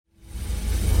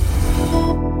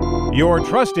Your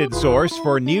trusted source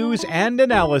for news and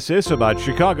analysis about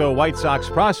Chicago White Sox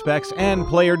prospects and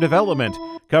player development,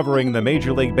 covering the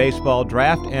Major League Baseball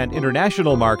draft and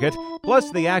international market,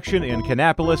 plus the action in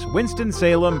Kannapolis,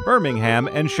 Winston-Salem, Birmingham,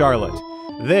 and Charlotte.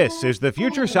 This is the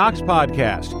FutureSox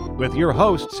Podcast with your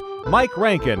hosts, Mike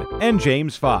Rankin and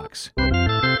James Fox.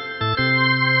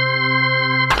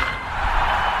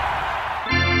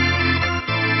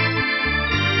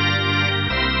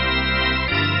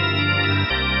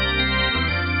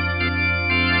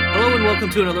 Hello and welcome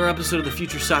to another episode of the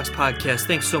FutureSox Podcast.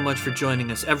 Thanks so much for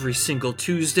joining us every single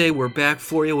Tuesday. We're back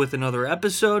for you with another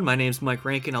episode. My name's Mike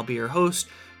Rankin. I'll be your host.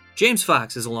 James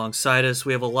Fox is alongside us.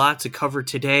 We have a lot to cover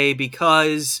today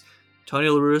because Tony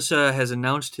Russa has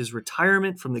announced his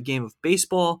retirement from the game of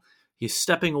baseball. He's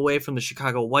stepping away from the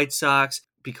Chicago White Sox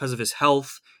because of his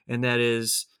health, and that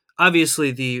is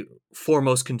obviously the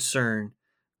foremost concern.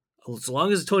 As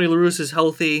long as Tony Russa is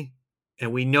healthy,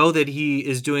 and we know that he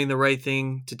is doing the right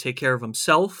thing to take care of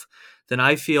himself, then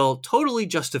I feel totally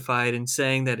justified in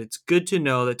saying that it's good to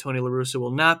know that Tony La Russa will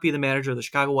not be the manager of the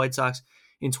Chicago White Sox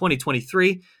in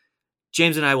 2023.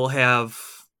 James and I will have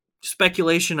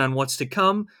speculation on what's to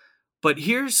come, but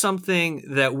here's something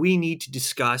that we need to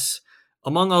discuss,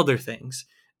 among other things,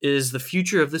 is the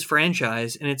future of this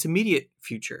franchise and its immediate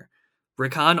future.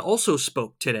 Rick Hahn also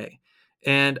spoke today,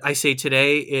 and I say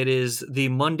today, it is the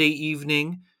Monday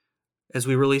evening as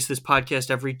we release this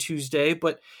podcast every Tuesday.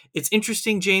 But it's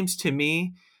interesting, James, to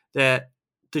me that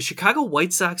the Chicago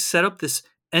White Sox set up this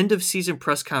end-of-season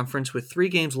press conference with 3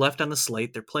 games left on the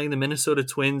slate. They're playing the Minnesota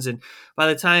Twins, and by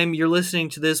the time you're listening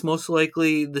to this, most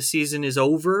likely the season is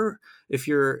over. If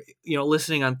you're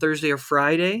listening on Thursday or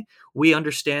Friday, we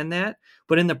understand that.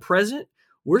 But in the present,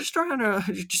 we're just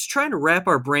trying to wrap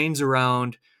our brains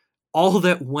around all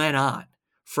that went on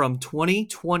from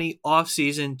 2020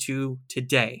 offseason to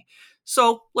today.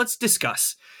 So let's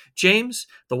discuss. James,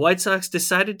 the White Sox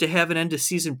decided to have an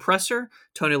end-of-season presser.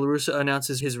 Tony La Russa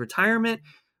announces his retirement.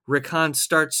 Rick Hahn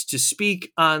starts to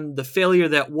speak on the failure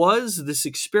that was this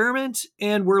experiment,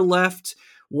 and we're left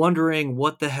wondering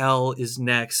what the hell is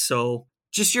next. So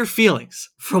just your feelings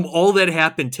from all that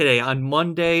happened today on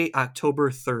Monday, October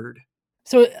 3rd.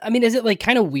 So, I mean, is it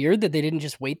kind of weird that they didn't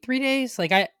just wait 3 days?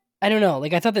 I don't know.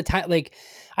 I thought the time,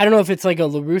 I don't know if it's a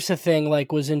La Russa thing,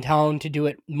 was in town to do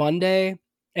it Monday.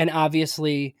 And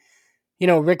obviously,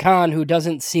 Rick Hahn, who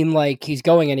doesn't seem like he's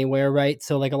going anywhere, right?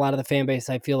 So, a lot of the fan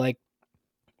base, I feel like,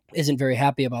 isn't very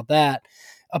happy about that.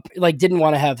 Didn't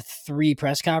want to have 3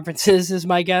 press conferences is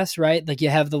my guess, right? You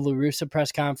have the La Russa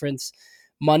press conference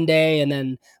Monday and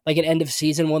then an end of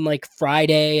season one,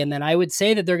 Friday. And then I would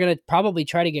say that they're going to probably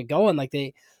try to get going.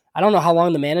 I don't know how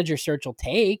long the manager search will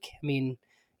take. I mean,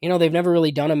 they've never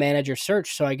really done a manager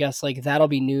search, so I guess that'll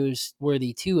be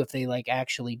newsworthy too if they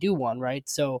actually do one, right?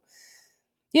 So,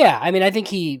 yeah, I mean, I think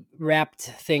he wrapped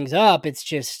things up. It's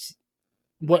just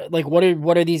what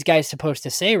are these guys supposed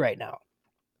to say right now?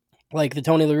 The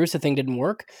Tony La Russa thing didn't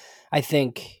work. I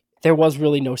think there was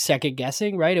really no second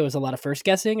guessing, right? It was a lot of first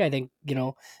guessing. I think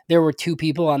there were 2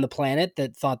 people on the planet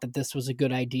that thought that this was a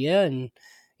good idea, and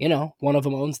one of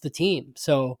them owns the team.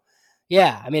 So,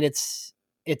 yeah, I mean,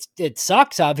 it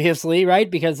sucks, obviously,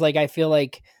 right? Because I feel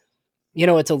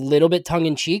it's a little bit tongue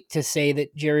in cheek to say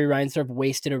that Jerry Reinsdorf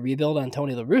wasted a rebuild on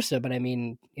Tony La Russa, but I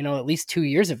mean, at least 2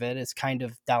 years of it is kind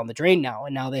of down the drain now.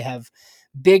 And now they have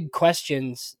big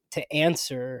questions to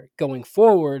answer going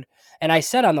forward. And I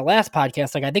said on the last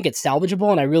podcast, I think it's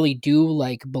salvageable. And I really do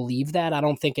believe that. I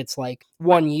don't think it's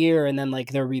 1 year and then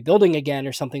they're rebuilding again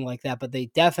or something like that, but they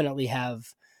definitely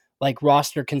have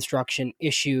roster construction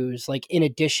issues, in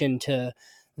addition to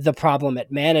the problem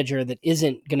at manager that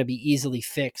isn't going to be easily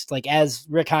fixed. As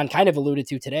Rick Hahn kind of alluded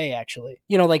to today, actually,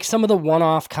 some of the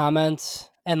one-off comments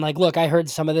and look, I heard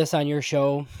some of this on your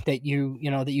show that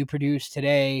you produced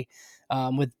today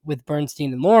with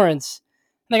Bernstein and Lawrence.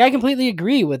 I completely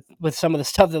agree with some of the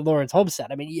stuff that Lawrence Holmes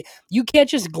said. I mean, you can't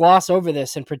just gloss over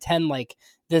this and pretend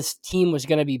this team was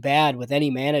going to be bad with any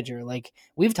manager.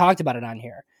 We've talked about it on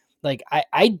here.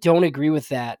 I don't agree with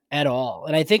that at all.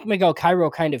 And I think Miguel Cairo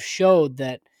kind of showed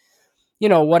that,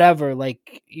 whatever,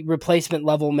 replacement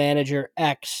level manager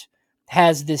X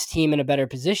has this team in a better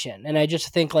position. And I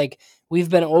just think we've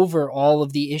been over all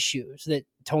of the issues that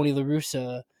Tony La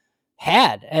Russa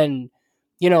had. And,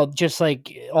 just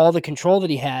all the control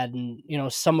that he had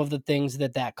and, some of the things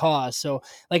that caused. So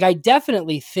I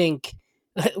definitely think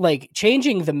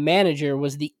changing the manager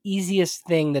was the easiest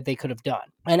thing that they could have done.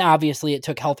 And obviously it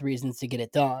took health reasons to get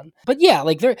it done. But yeah,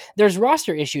 there's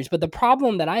roster issues. But the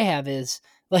problem that I have is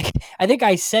I think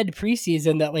I said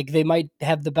preseason that they might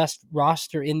have the best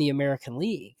roster in the American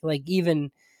League.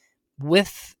 Even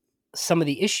with some of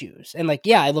the issues. And like,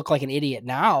 yeah, I look like an idiot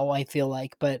now, I feel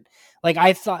like, but like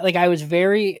I thought, like I was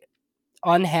very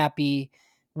unhappy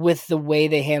with the way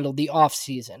they handled the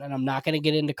offseason. And I'm not going to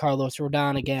get into Carlos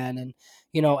Rodon again and,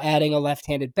 adding a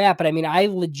left-handed bat. But I mean, I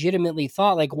legitimately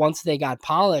thought like once they got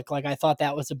Pollock, like I thought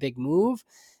that was a big move.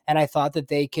 And I thought that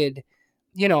they could,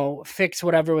 fix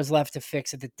whatever was left to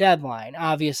fix at the deadline.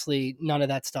 Obviously, none of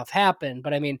that stuff happened.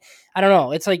 But I mean, I don't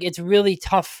know. It's like, it's really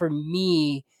tough for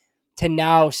me to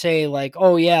now say like,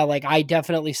 oh yeah, like I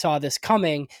definitely saw this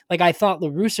coming. Like I thought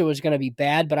Russa was going to be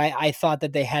bad, but I thought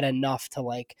that they had enough to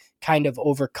like kind of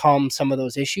overcome some of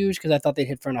those issues because I thought they'd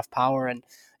hit for enough power, and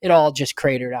it all just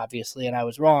cratered obviously, and I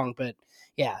was wrong. But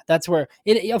yeah, that's where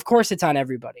it, of course it's on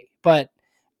everybody, but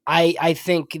I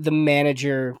think the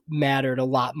manager mattered a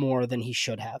lot more than he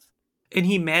should have. And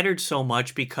he mattered so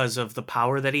much because of the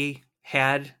power that he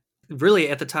had really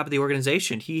at the top of the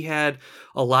organization. He had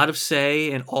a lot of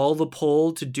say and all the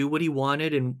pull to do what he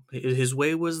wanted, and his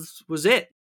way was it.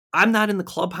 I'm not in the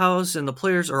clubhouse, and the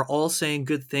players are all saying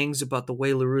good things about the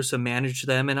way La Russa managed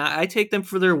them, and I take them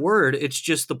for their word. It's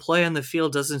just the play on the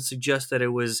field doesn't suggest that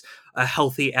it was a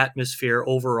healthy atmosphere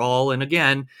overall. And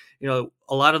again,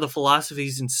 a lot of the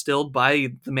philosophies instilled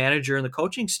by the manager and the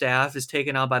coaching staff is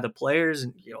taken on by the players,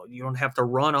 and you don't have to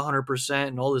run 100%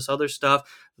 and all this other stuff.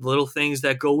 The little things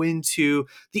that go into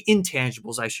the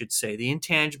intangibles, I should say, the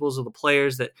intangibles of the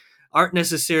players that aren't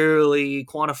necessarily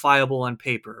quantifiable on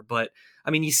paper, but I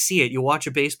mean, you see it. You watch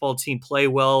a baseball team play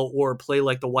well or play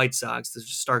like the White Sox. There's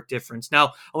a stark difference.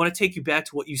 Now, I want to take you back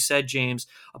to what you said, James,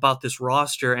 about this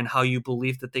roster and how you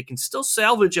believe that they can still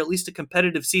salvage at least a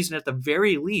competitive season at the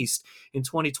very least in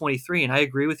 2023. And I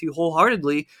agree with you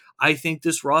wholeheartedly. I think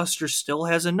this roster still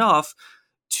has enough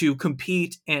to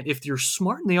compete. And if you're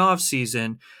smart in the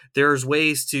offseason, there's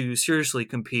ways to seriously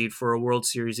compete for a World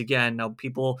Series again. Now,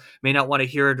 people may not want to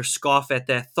hear it or scoff at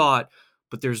that thought,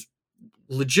 but there's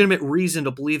legitimate reason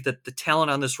to believe that the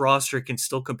talent on this roster can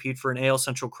still compete for an AL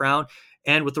Central crown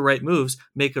and with the right moves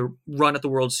make a run at the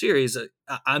World Series.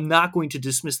 I'm not going to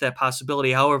dismiss that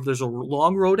possibility. However, there's a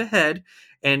long road ahead,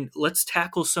 and let's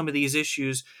tackle some of these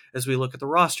issues as we look at the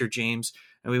roster, James.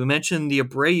 And we mentioned the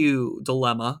Abreu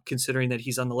dilemma, considering that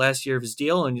he's on the last year of his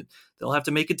deal, and they'll have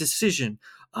to make a decision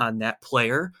on that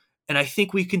player. And I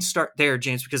think we can start there,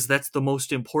 James, because that's the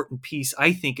most important piece,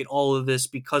 I think, in all of this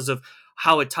because of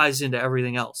how it ties into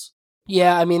everything else.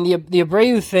 Yeah, I mean, the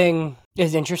Abreu thing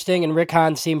is interesting, and Rick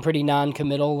Hahn seemed pretty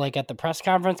non-committal like at the press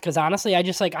conference, because honestly, I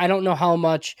don't know how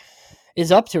much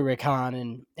is up to Rick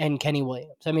Hahn and Kenny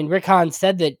Williams. I mean, Rick Hahn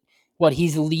said that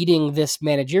he's leading this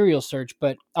managerial search,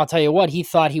 but I'll tell you what, he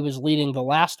thought he was leading the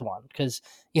last one because,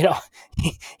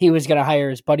 he was going to hire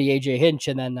his buddy AJ Hinch,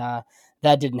 and then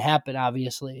that didn't happen,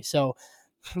 obviously. So,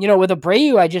 with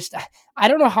Abreu, I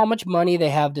don't know how much money they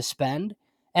have to spend.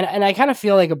 And I kind of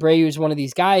feel like Abreu is one of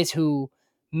these guys who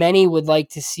many would like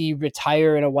to see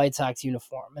retire in a White Sox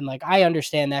uniform. And like, I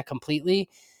understand that completely.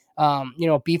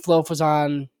 Beef Loaf was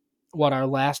on our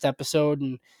last episode,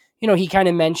 and, he kind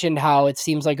of mentioned how it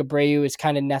seems like Abreu is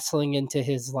kind of nestling into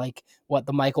his,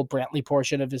 the Michael Brantley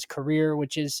portion of his career,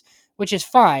 which is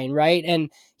fine. Right.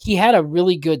 And he had a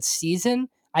really good season.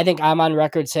 I think I'm on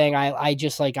record saying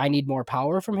I need more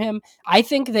power from him. I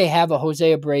think they have a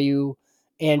Jose Abreu,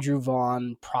 Andrew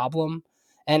Vaughn problem.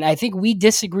 And I think we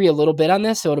disagree a little bit on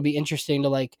this. So it'll be interesting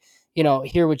to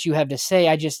hear what you have to say.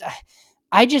 I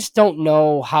just don't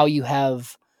know how you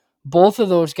have both of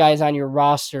those guys on your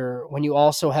roster when you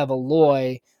also have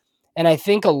Eloy. And I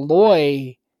think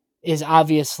Eloy is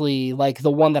obviously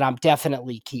the one that I'm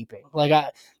definitely keeping.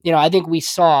 I think we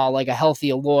saw a healthy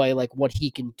Eloy, what he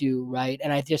can do. Right.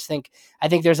 And I think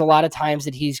there's a lot of times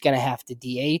that he's going to have to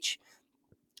DH.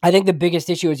 I think the biggest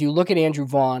issue is you look at Andrew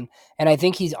Vaughn, and I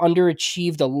think he's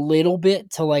underachieved a little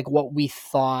bit to what we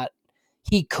thought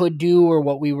he could do or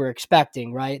what we were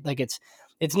expecting, right?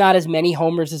 It's not as many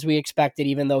homers as we expected,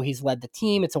 even though he's led the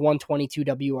team. It's a 122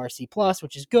 WRC plus,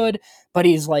 which is good, but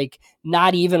he's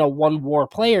not even a one WAR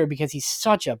player because he's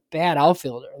such a bad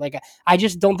outfielder. I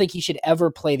just don't think he should ever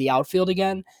play the outfield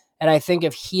again. And I think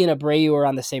if he and Abreu are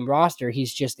on the same roster,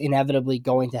 he's just inevitably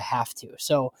going to have to.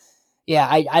 So, yeah,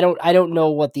 I don't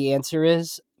know what the answer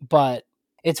is, but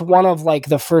it's one of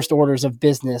the first orders of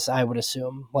business, I would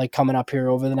assume, coming up here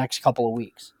over the next couple of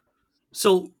weeks.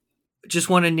 So just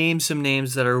want to name some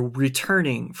names that are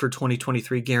returning for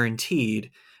 2023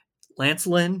 guaranteed. Lance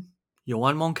Lynn,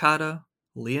 Yoan Moncada,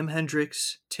 Liam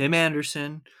Hendricks, Tim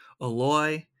Anderson,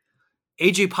 Eloy.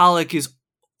 AJ Pollock is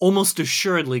almost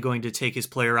assuredly going to take his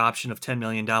player option of $10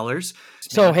 million.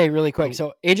 So, hey, really quick.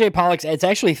 So AJ Pollock's, it's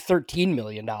actually $13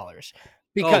 million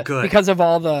because of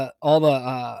all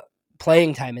the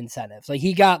playing time incentives. Like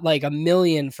he got like $1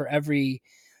 million for every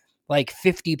like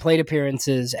 50 plate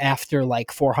appearances after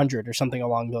like 400 or something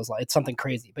along those lines. It's something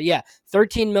crazy. But yeah,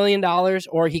 $13 million,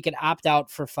 or he could opt out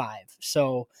for 5.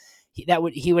 So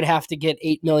he would have to get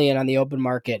 $8 million on the open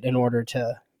market in order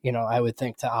to, I would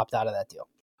think, to opt out of that deal.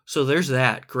 So there's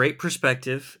that. Great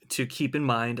perspective to keep in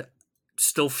mind.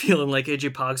 Still feeling like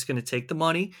AJ Pollock's going to take the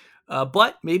money.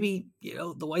 But maybe,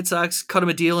 the White Sox cut him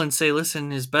a deal and say,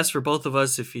 listen, it's best for both of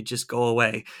us if you just go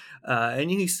away.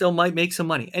 And he still might make some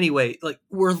money. Anyway, like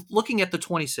we're looking at the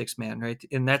 26th man, right?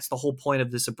 And that's the whole point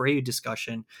of this Abreu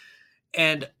discussion.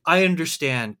 And I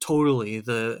understand totally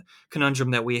the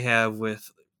conundrum that we have with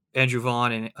Andrew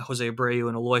Vaughn and Jose Abreu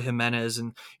and Eloy Jimenez,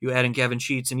 and you add in Gavin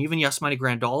Sheets and even Yasmani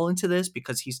Grandal into this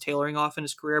because he's tailoring off in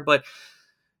his career. But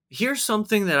here's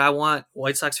something that I want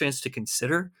White Sox fans to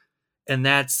consider, and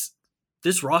that's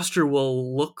this roster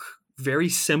will look very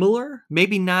similar,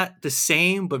 maybe not the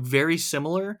same, but very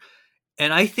similar.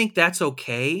 And I think that's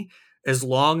okay as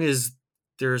long as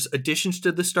there's additions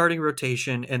to the starting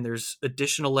rotation and there's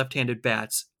additional left-handed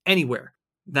bats anywhere.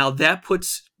 Now that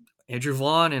puts Andrew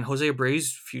Vaughn and Jose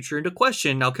Abreu's future into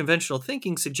question. Now, conventional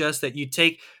thinking suggests that you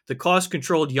take the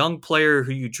cost-controlled young player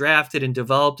who you drafted and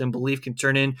developed and believe can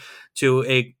turn into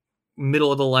a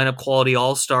middle-of-the-lineup quality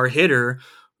all-star hitter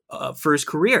for his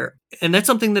career. And that's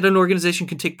something that an organization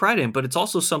can take pride in. But it's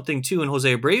also something, too, in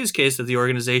Jose Abreu's case, that the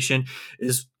organization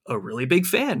is a really big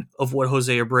fan of what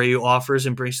Jose Abreu offers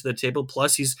and brings to the table.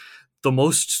 Plus, he's the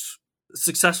most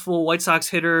successful White Sox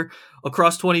hitter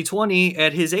across 2020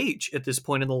 at his age at this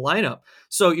point in the lineup.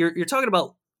 So you're talking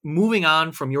about moving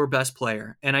on from your best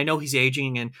player. And I know he's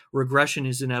aging and regression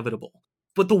is inevitable.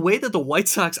 But the way that the White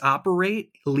Sox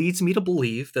operate leads me to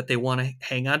believe that they want to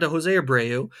hang on to Jose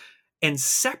Abreu. And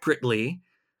separately,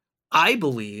 I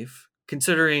believe,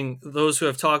 considering those who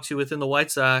have talked to within the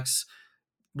White Sox,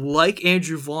 like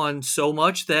Andrew Vaughn so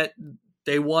much that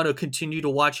they want to continue to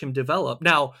watch him develop.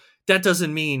 Now, that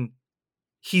doesn't mean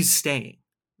he's staying.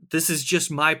 This is just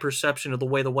my perception of the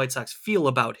way the White Sox feel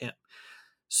about him.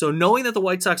 So knowing that the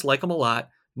White Sox like him a lot,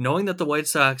 knowing that the White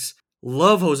Sox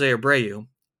love Jose Abreu,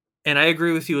 and I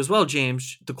agree with you as well,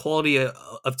 James, the quality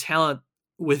of talent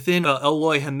within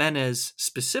Eloy Jimenez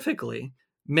specifically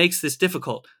makes this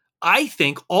difficult. I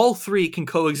think all three can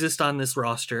coexist on this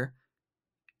roster.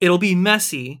 It'll be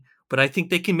messy, but I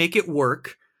think they can make it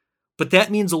work. But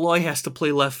that means Eloy has to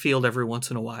play left field every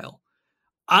once in a while.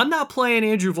 I'm not playing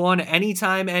Andrew Vaughn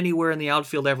anytime, anywhere in the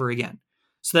outfield ever again.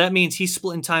 So that means he's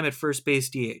splitting time at first base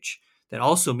DH. That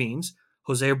also means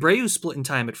Jose Abreu's splitting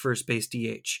time at first base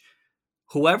DH.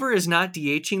 Whoever is not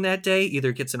DHing that day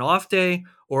either gets an off day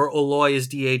or Eloy is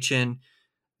DHing.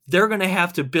 They're going to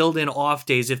have to build in off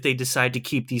days if they decide to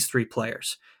keep these three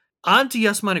players. On to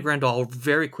Yasmani Grandal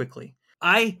very quickly.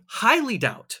 I highly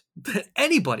doubt that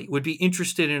anybody would be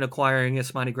interested in acquiring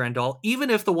Yasmani Grandal, even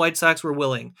if the White Sox were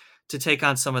willing to take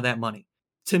on some of that money.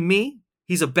 To me,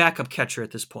 he's a backup catcher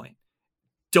at this point.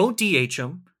 Don't DH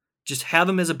him. Just have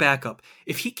him as a backup.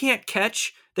 If he can't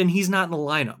catch, then he's not in the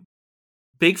lineup.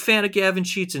 Big fan of Gavin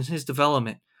Sheets and his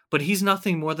development, but he's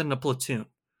nothing more than a platoon.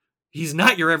 He's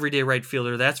not your everyday right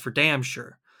fielder, that's for damn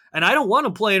sure. And I don't want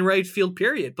to play in right field,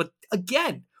 period. But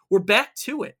again, we're back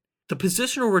to it. The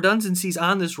positional redundancies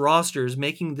on this roster is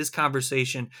making this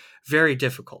conversation very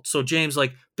difficult. So, James,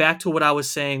 back to what I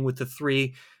was saying with the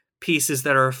three pieces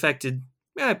that are affected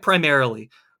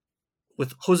primarily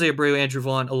with Jose Abreu, Andrew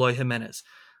Vaughn, Eloy Jimenez.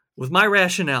 With my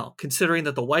rationale, considering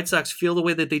that the White Sox feel the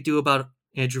way that they do about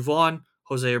Andrew Vaughn,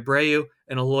 Jose Abreu,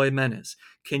 and Eloy Jimenez,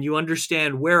 can you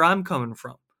understand where I'm coming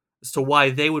from as to why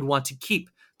they would want to keep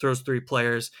those three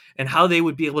players and how they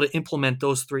would be able to implement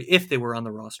those three if they were on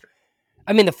the roster?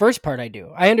 I mean, the first part I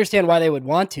do. I understand why they would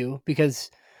want to,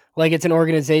 because it's an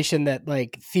organization that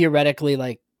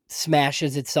theoretically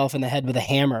smashes itself in the head with a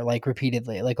hammer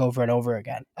repeatedly, over and over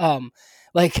again.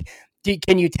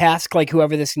 Can you task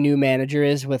whoever this new manager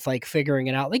is with figuring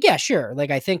it out? Yeah, sure.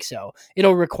 I think so.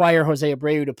 It'll require Jose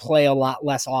Abreu to play a lot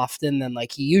less often than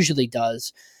he usually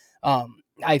does.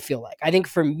 I feel I think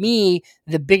for me,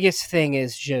 the biggest thing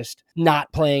is just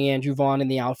not playing Andrew Vaughn in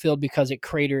the outfield because it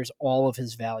craters all of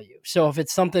his value. So if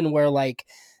it's something where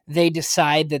they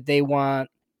decide that they want,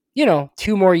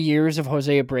 2 more years of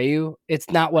Jose Abreu,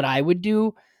 it's not what I would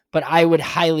do, but I would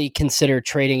highly consider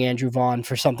trading Andrew Vaughn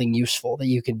for something useful that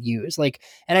you could use. And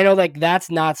I know that's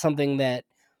not something that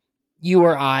you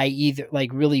or I either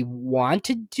really want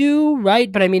to do,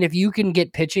 right? But I mean, if you can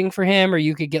get pitching for him, or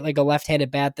you could get a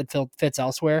left-handed bat that fits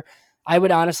elsewhere, I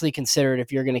would honestly consider it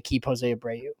if you're going to keep Jose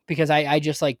Abreu, because I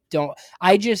just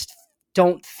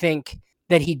don't think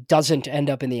that he doesn't end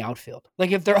up in the outfield.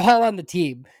 Like if they're all on the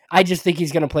team, I just think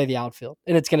he's going to play the outfield,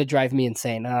 and it's going to drive me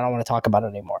insane, and I don't want to talk about it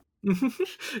anymore.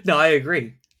 No, I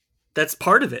agree. That's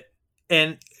part of it.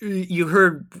 And you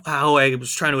heard how I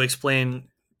was trying to explain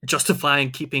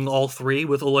justifying keeping all three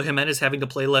with Eloy Jimenez having to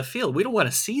play left field. We don't want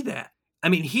to see that. I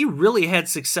mean, he really had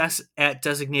success at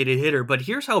designated hitter, but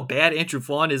here's how bad Andrew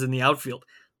Vaughn is in the outfield.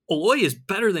 Eloy is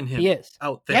better than him. He is.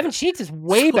 Out there. Gavin Sheets is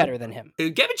way better than him.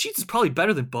 Gavin Sheets is probably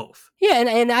better than both. Yeah,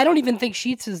 and I don't even think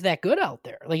Sheets is that good out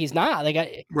there. Like he's not.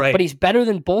 Right. But he's better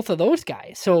than both of those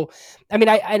guys. So, I mean,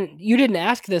 and you didn't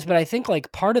ask this, but I think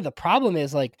like part of the problem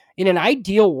is like in an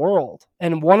ideal world,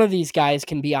 and one of these guys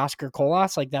can be Oscar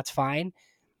Colas, like that's fine.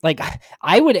 Like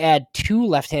I would add 2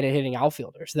 left-handed hitting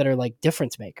outfielders that are like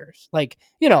difference makers, like,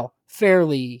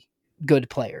 fairly good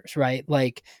players, right?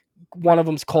 Like one of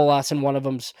them's Colas and one of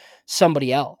them's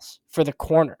somebody else for the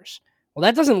corners. Well,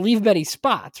 that doesn't leave many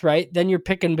spots, right? Then you're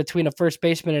picking between a first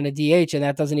baseman and a DH, and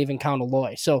that doesn't even count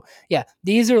Eloy. So yeah,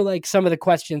 these are like some of the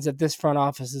questions that this front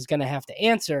office is going to have to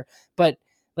answer, but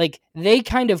like they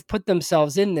kind of put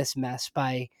themselves in this mess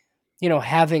by,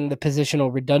 having the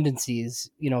positional redundancies,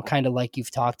 kind of like you've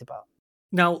talked about.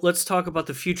 Now let's talk about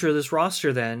the future of this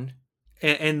roster then.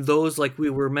 And those, like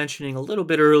we were mentioning a little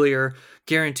bit earlier,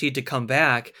 guaranteed to come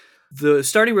back. The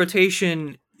starting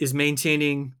rotation is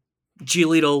maintaining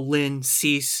Giolito, Lynn,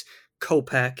 Cease,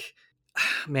 Kopech.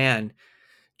 Man,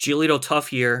 Giolito,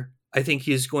 tough year. I think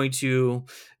he's going to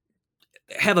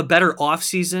have a better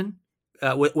offseason.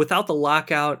 Without the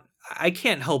lockout, I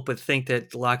can't help but think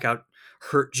that the lockout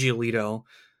hurt Giolito.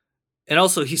 And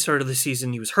also, he started the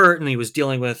season, he was hurt, and he was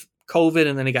dealing with COVID,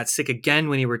 and then he got sick again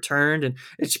when he returned. And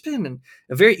it's been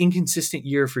a very inconsistent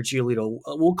year for Giolito.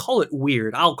 We'll call it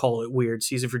weird. I'll call it weird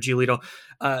season for Giolito.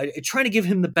 Trying to give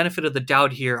him the benefit of the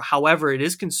doubt here. However, it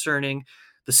is concerning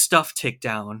the stuff tick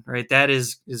down, right? That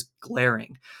is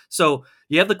glaring. So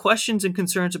you have the questions and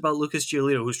concerns about Lucas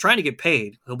Giolito, who's trying to get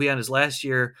paid. He'll be on his last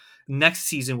year next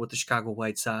season with the Chicago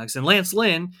White Sox. And Lance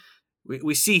Lynn,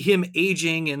 we see him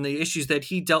aging and the issues that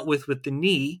he dealt with the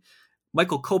knee.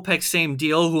 Michael Kopech, same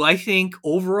deal, who I think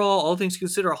overall, all things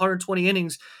considered, 120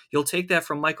 innings, you'll take that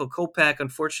from Michael Kopech.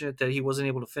 Unfortunate that he wasn't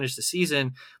able to finish the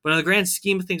season. But in the grand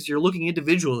scheme of things, you're looking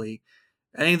individually,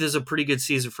 I think there's a pretty good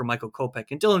season for Michael Kopech.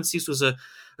 And Dylan Cease was a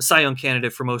Cy Young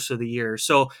candidate for most of the year.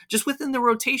 So just within the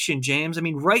rotation, James, I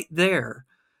mean, right there,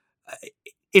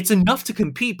 it's enough to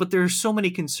compete, but there are so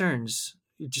many concerns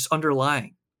just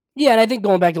underlying. Yeah, and I think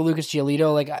going back to Lucas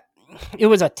Giolito, like it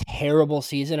was a terrible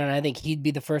season, and I think he'd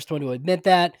be the first one to admit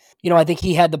that. I think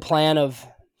he had the plan of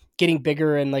getting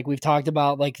bigger, and like we've talked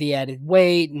about, like the added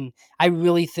weight, and I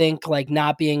really think like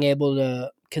not being able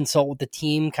to consult with the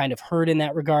team kind of hurt in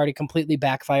that regard. It completely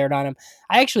backfired on him.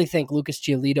 I actually think Lucas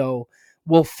Giolito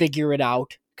will figure it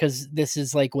out because this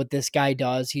is like what this guy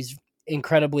does. He's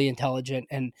incredibly intelligent,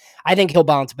 and I think he'll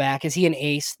bounce back. Is he an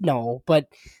ace? No, but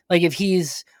like if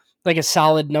he's like a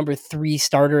solid number 3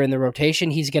 starter in the rotation,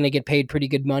 he's going to get paid pretty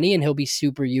good money and he'll be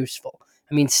super useful.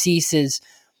 I mean, Cease is,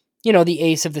 the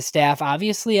ace of the staff,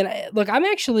 obviously. And look, I'm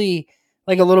actually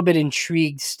like a little bit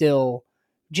intrigued still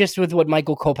just with what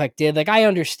Michael Kopech did. Like I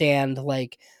understand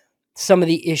like some of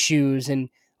the issues and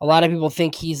a lot of people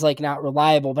think he's like not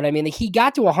reliable, but I mean, like, he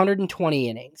got to 120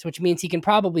 innings, which means he can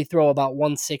probably throw about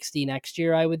 160 next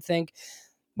year, I would think.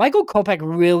 Michael Kopech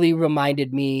really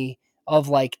reminded me of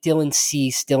like Dylan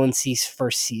Cease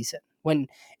first season when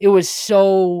it was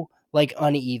so like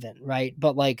uneven, right?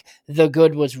 But like the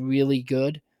good was really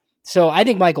good. So I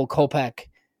think Michael Kopech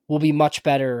will be much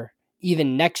better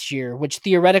even next year, which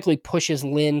theoretically pushes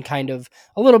Lynn kind of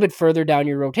a little bit further down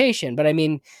your rotation. But I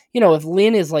mean, if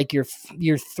Lynn is like your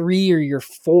 3 or your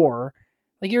 4,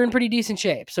 like you're in pretty decent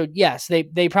shape. So yes,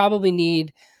 they probably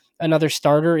need another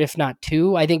starter, if not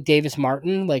 2. I think Davis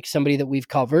Martin, like somebody that we've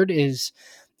covered, is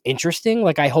interesting.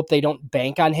 Like I hope they don't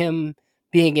bank on him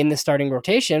being in the starting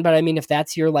rotation, but I mean, if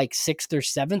that's your like 6th or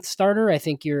 7th starter, I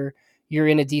think you're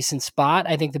in a decent spot.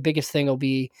 I think the biggest thing will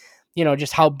be,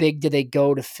 just how big do they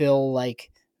go to fill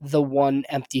like the one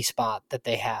empty spot that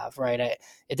they have, right?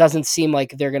 It doesn't seem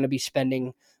like they're going to be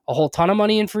spending a whole ton of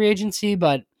money in free agency,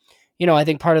 but I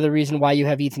think part of the reason why you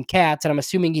have Ethan Katz, and I'm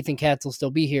assuming Ethan Katz will still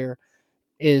be here,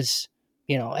 is,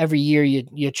 every year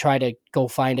you try to go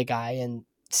find a guy and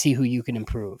see who you can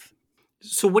improve.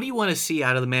 So what do you want to see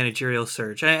out of the managerial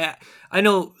search? I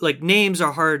know like names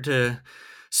are hard to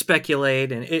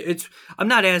speculate, and I'm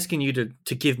not asking you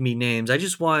to give me names. I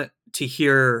just want to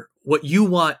hear what you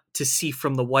want to see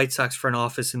from the White Sox front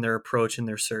office in their approach and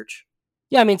their search.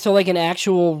 Yeah, I mean, so like an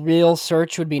actual real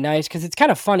search would be nice because it's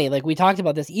kind of funny. Like we talked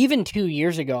about this even 2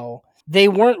 years ago, they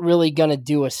weren't really going to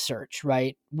do a search,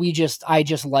 right? I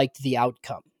just liked the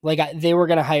outcome. They were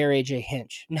going to hire AJ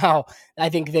Hinch. Now, I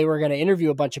think they were going to interview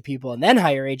a bunch of people and then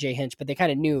hire AJ Hinch, but they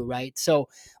kind of knew, right? So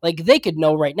they could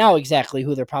know right now exactly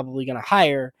who they're probably going to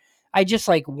hire. I just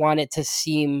want it to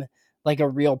seem like a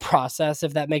real process,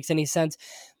 if that makes any sense.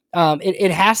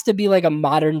 It has to be a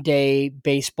modern day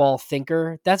baseball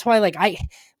thinker. That's why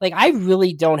I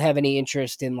really don't have any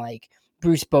interest in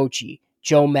Bruce Bochy,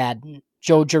 Joe Madden,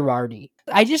 Joe Girardi.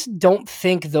 I just don't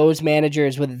think those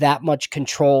managers with that much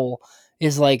control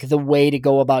is the way to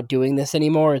go about doing this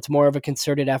anymore. It's more of a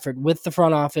concerted effort with the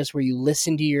front office where you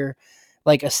listen to your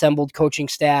assembled coaching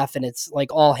staff and it's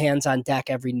all hands on deck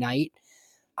every night.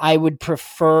 I would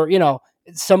prefer,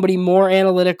 somebody more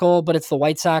analytical, but it's the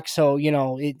White Sox, so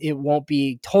it won't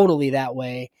be totally that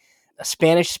way. A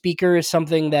Spanish speaker is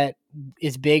something that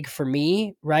is big for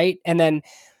me, right? And then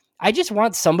I just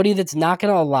want somebody that's not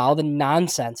going to allow the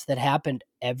nonsense that happened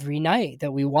every night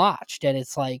that we watched. And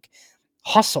it's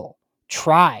hustle,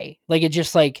 try.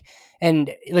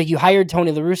 And you hired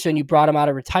Tony La Russa and you brought him out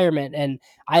of retirement. And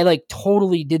I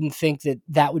totally didn't think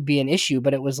that would be an issue,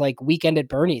 but it was Weekend at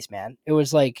Bernie's, man. It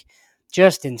was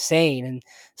just insane. And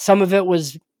some of it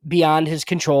was beyond his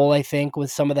control, I think, with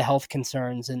some of the health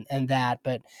concerns and that.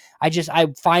 But I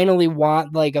finally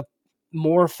want a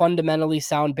more fundamentally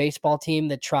sound baseball team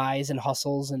that tries and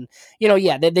hustles. And,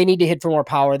 they need to hit for more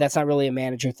power. That's not really a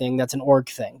manager thing. That's an org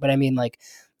thing. But I mean,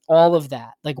 all of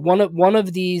that, one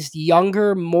of these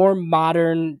younger, more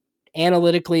modern,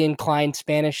 analytically inclined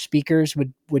Spanish speakers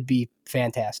would be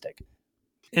fantastic.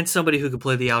 And somebody who could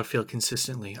play the outfield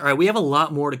consistently. All right, we have a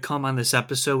lot more to come on this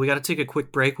episode. We got to take a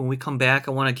quick break. When we come back,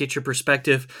 I want to get your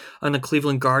perspective on the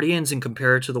Cleveland Guardians and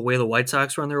compare it to the way the White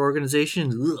Sox run their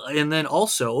organization. And then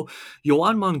also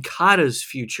Yoan Moncada's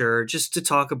future, just to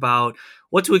talk about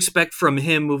what to expect from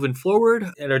him moving forward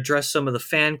and address some of the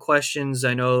fan questions.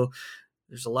 I know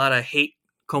there's a lot of hate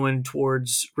coming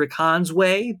towards Rick Hahn's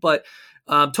way, but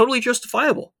totally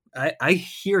justifiable. I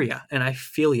hear you and I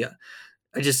feel you.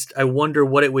 I wonder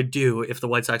what it would do if the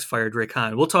White Sox fired Rick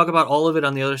Hahn. We'll talk about all of it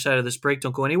on the other side of this break.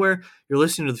 Don't go anywhere. You're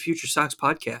listening to the FutureSox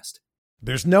Podcast.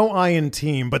 There's no I in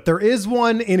team, but there is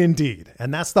one in Indeed,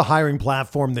 and that's the hiring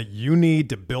platform that you need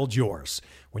to build yours.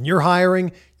 When you're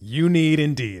hiring, you need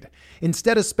Indeed.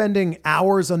 Instead of spending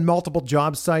hours on multiple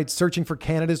job sites searching for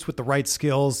candidates with the right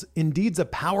skills, Indeed's a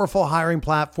powerful hiring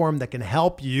platform that can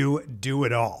help you do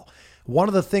it all. One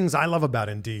of the things I love about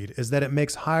Indeed is that it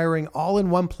makes hiring all in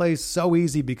one place so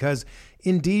easy because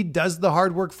Indeed does the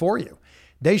hard work for you.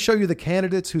 They show you the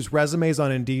candidates whose resumes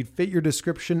on Indeed fit your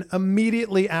description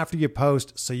immediately after you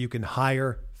post so you can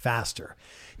hire faster.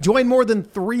 Join more than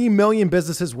 3 million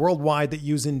businesses worldwide that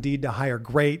use Indeed to hire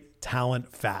great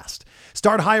talent fast.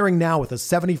 Start hiring now with a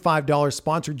 $75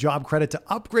 sponsored job credit to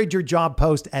upgrade your job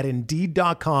post at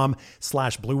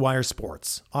Indeed.com/Blue Wire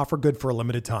Sports. Offer good for a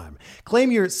limited time.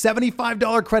 Claim your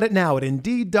 $75 credit now at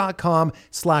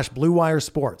Indeed.com/Blue Wire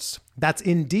Sports. That's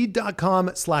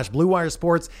Indeed.com/Blue Wire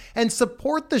Sports, and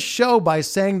support the show by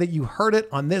saying that you heard it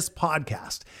on this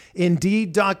podcast.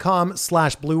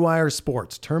 Indeed.com/Blue Wire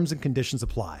Sports. Terms and conditions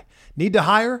apply. Need to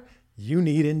hire? You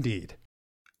need Indeed.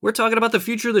 We're talking about the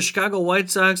future of the Chicago White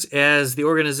Sox as the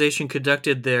organization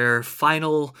conducted their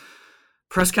final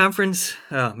press conference.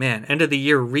 Oh man, end of the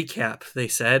year recap, they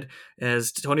said.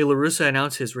 As Tony La Russa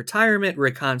announced his retirement,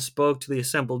 Rick Hahn spoke to the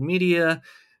assembled media,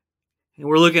 and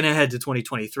we're looking ahead to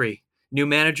 2023. New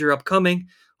manager upcoming,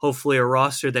 hopefully a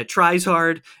roster that tries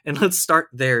hard. And let's start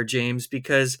there, James,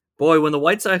 because boy, when the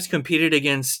White Sox competed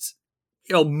against,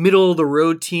 middle of the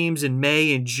road teams in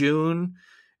May and June,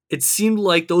 it seemed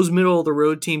like those middle of the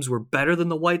road teams were better than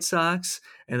the White Sox.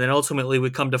 And then ultimately we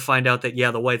come to find out that,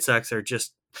 the White Sox are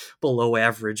just below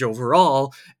average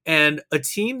overall. And a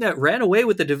team that ran away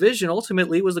with the division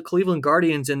ultimately was the Cleveland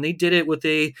Guardians. And they did it with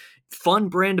a fun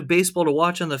brand of baseball to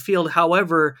watch on the field.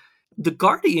 However, the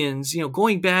Guardians,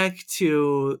 going back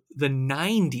to the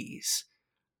 90s,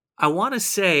 I want to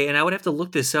say, and I would have to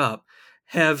look this up,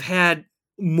 have had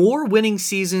more winning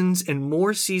seasons and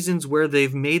more seasons where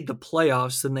they've made the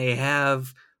playoffs than they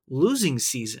have losing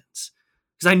seasons.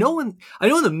 Because I know in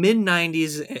the mid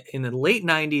 90s, in the late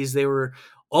 90s, they were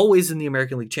always in the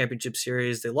American League Championship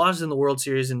Series. They lost in the World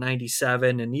Series in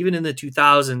 97. And even in the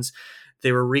 2000s,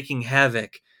 they were wreaking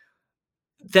havoc.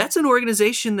 That's an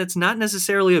organization that's not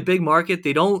necessarily a big market.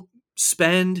 They don't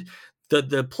spend.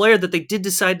 The player that they did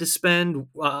decide to spend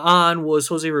on was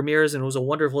Jose Ramirez, and it was a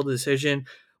wonderful decision.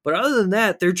 But other than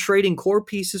that, they're trading core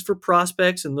pieces for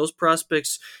prospects, and those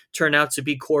prospects turn out to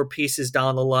be core pieces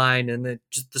down the line. And the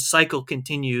cycle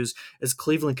continues as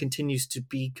Cleveland continues to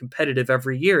be competitive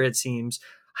every year, it seems.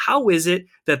 How is it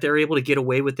that they're able to get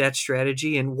away with that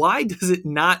strategy? And why does it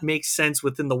not make sense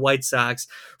within the White Sox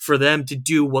for them to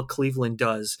do what Cleveland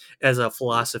does as a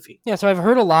philosophy? Yeah, so I've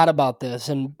heard a lot about this.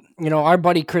 And, our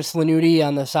buddy Chris Lanuti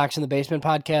on the Sox in the Basement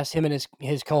podcast, him and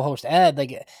his co-host Ed,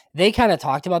 like they kind of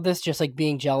talked about this, just like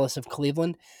being jealous of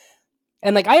Cleveland.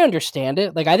 And like, I understand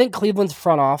it. Like, I think Cleveland's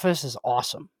front office is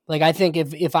awesome. Like, I think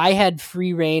if I had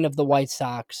free reign of the White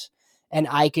Sox and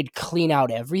I could clean out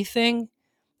everything,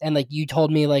 and like you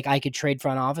told me, like I could trade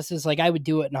front offices, like I would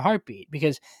do it in a heartbeat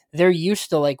because they're used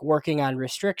to like working on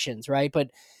restrictions, right? But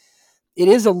it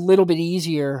is a little bit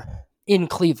easier in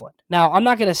Cleveland. Now, I'm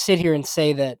not going to sit here and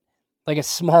say that like a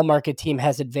small market team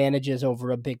has advantages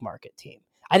over a big market team.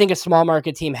 I think a small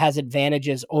market team has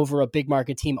advantages over a big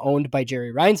market team owned by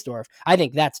Jerry Reinsdorf. I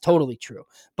think that's totally true.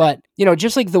 But,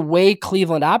 just like the way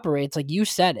Cleveland operates, like you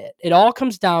said it all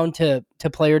comes down to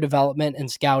player development and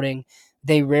scouting.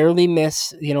 They rarely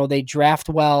miss, they draft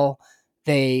well,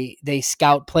 they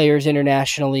scout players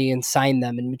internationally and sign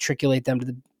them and matriculate them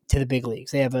to the big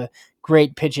leagues. They have a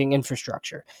great pitching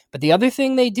infrastructure. But the other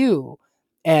thing they do,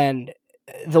 and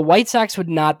the White Sox would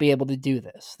not be able to do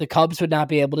this. The Cubs would not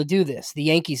be able to do this. The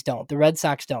Yankees don't. The Red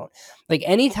Sox don't. Like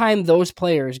anytime those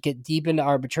players get deep into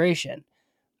arbitration,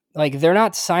 like they're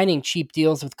not signing cheap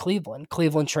deals with Cleveland.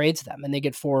 Cleveland trades them and they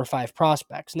get 4 or 5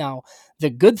 prospects. Now, the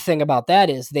good thing about that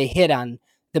is they hit on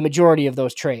the majority of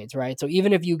those trades, right? So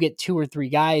even if you get 2 or 3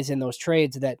 guys in those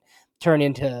trades that turn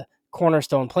into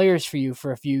cornerstone players for you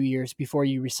for a few years before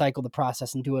you recycle the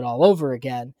process and do it all over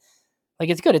again, like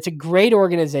it's good. It's a great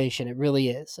organization. It really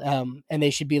is. And they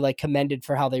should be like commended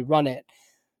for how they run it.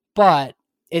 But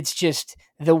it's just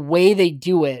the way they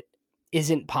do it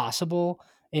isn't possible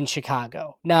in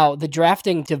Chicago. Now, the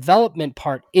drafting development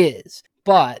part is,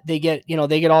 but they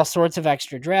get all sorts of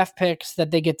extra draft picks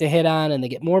that they get to hit on, and they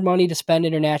get more money to spend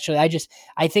internationally.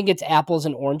 I think it's apples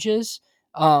and oranges.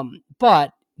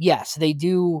 But yes, they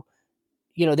do,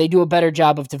 they do a better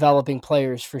job of developing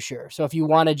players for sure. So if you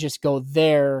want to just go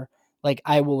there, like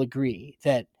I will agree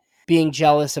that being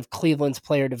jealous of Cleveland's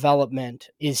player development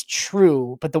is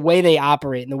true, but the way they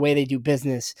operate and the way they do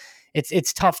business,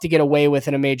 it's tough to get away with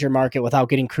in a major market without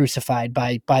getting crucified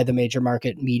by the major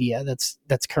market media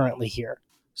that's currently here.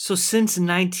 So since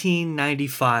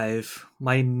 1995,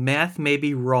 my math may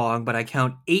be wrong, but I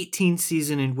count 18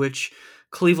 seasons in which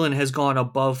Cleveland has gone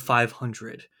above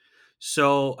 500.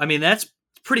 So, I mean, that's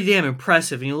pretty damn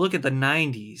impressive. And you look at the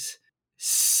 90s,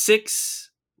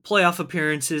 6 playoff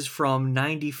appearances from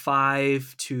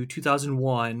 95 to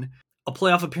 2001, a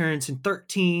playoff appearance in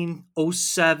 13,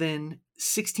 07,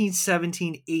 16,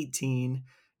 17, 18,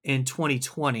 and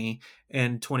 2020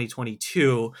 and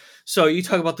 2022. So you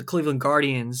talk about the Cleveland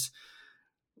Guardians,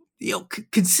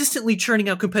 consistently churning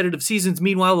out competitive seasons.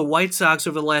 Meanwhile, the White Sox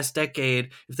over the last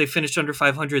decade, if they finished under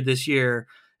 500 this year,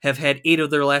 have had 8 of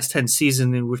their last 10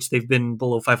 seasons in which they've been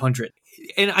below 500.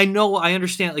 And I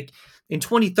understand, like in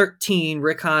 2013,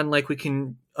 Rick Hahn, like we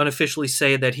can unofficially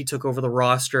say that he took over the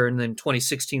roster, and then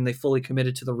 2016 they fully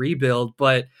committed to the rebuild.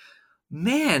 But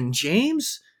man,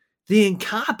 James, the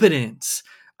incompetence.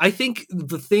 I think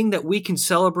the thing that we can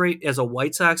celebrate as a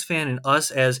White Sox fan and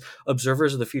us as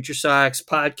observers of the Future Sox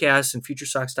podcast and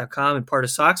FutureSox.com and part of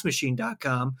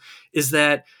SoxMachine.com is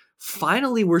that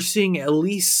finally we're seeing at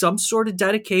least some sort of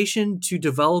dedication to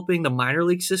developing the minor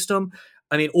league system.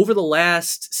 I mean, over the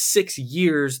last 6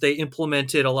 years, they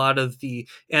implemented a lot of the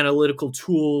analytical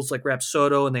tools like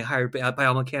Rapsodo, and they hired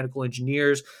biomechanical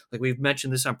engineers. Like we've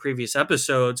mentioned this on previous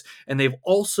episodes. And they've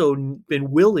also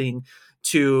been willing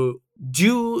to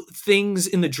do things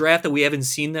in the draft that we haven't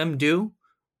seen them do.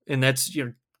 And that's,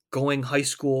 going high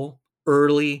school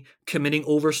early, committing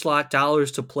overslot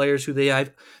dollars to players who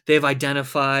they've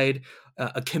identified,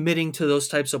 committing to those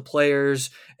types of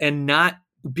players, and not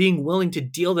being willing to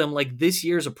deal them. Like this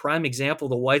year is a prime example of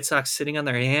the White Sox sitting on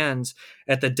their hands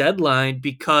at the deadline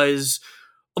because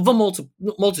of a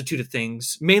multitude of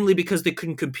things, mainly because they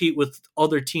couldn't compete with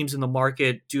other teams in the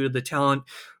market due to the talent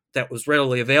that was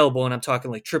readily available. And I'm talking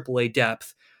like AAA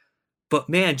depth. But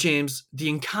man, James, the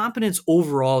incompetence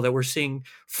overall that we're seeing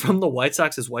from the White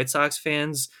Sox as White Sox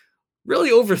fans really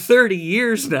over 30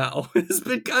 years now has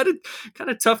been kind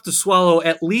of tough to swallow.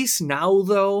 At least now,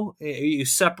 though, you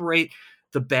separate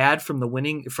the bad from the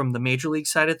winning, from the major league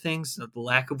side of things, the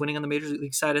lack of winning on the major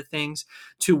league side of things,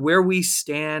 to where we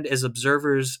stand as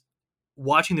observers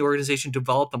watching the organization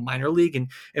develop the minor league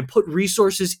and put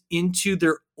resources into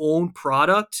their own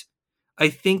product, I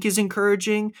think is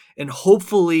encouraging, and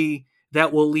hopefully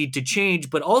that will lead to change.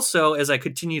 But also, as I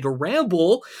continue to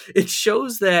ramble, it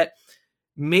shows that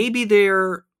maybe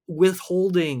they're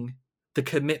withholding the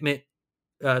commitment,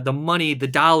 the money, the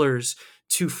dollars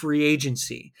to free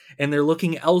agency and they're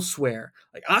looking elsewhere.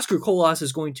 Like Oscar Colas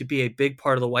is going to be a big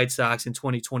part of the White Sox in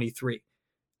 2023.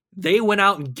 They went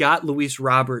out and got Luis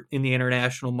Robert in the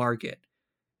international market.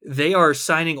 They are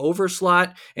signing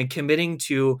Overslot and committing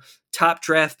to top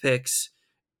draft picks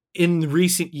in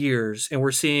recent years. And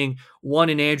we're seeing one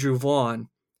in Andrew Vaughn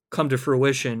come to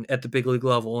fruition at the big league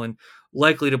level and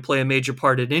likely to play a major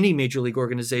part in any major league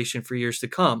organization for years to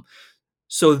come.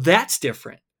 So that's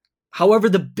different. However,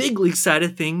 the big league side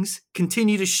of things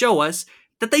continue to show us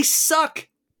that they suck.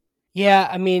 Yeah,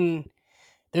 I mean,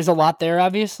 there's a lot there,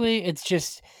 obviously. It's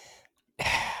just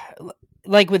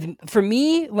like for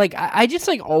me, like I just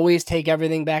like always take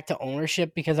everything back to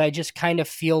ownership because I just kind of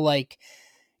feel like,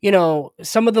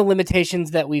 some of the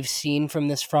limitations that we've seen from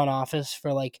this front office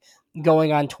for like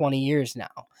going on 20 years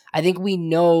now. I think we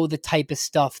know the type of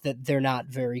stuff that they're not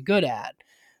very good at,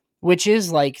 which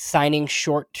is like signing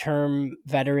short-term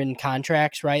veteran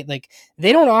contracts, right? Like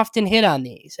they don't often hit on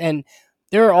these. And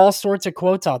there are all sorts of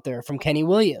quotes out there from Kenny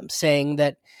Williams saying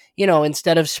that,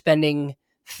 instead of spending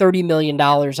 $30 million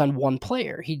on one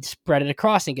player, he'd spread it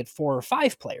across and get 4 or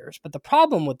 5 players. But the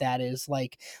problem with that is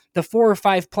like the 4 or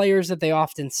 5 players that they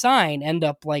often sign end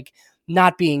up like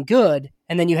not being good.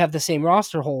 And then you have the same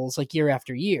roster holes like year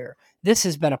after year. This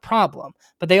has been a problem,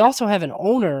 but they also have an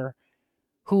owner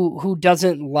who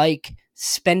doesn't like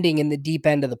spending in the deep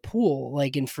end of the pool,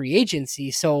 like in free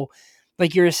agency. So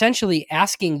like you're essentially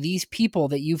asking these people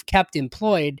that you've kept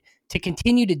employed to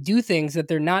continue to do things that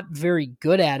they're not very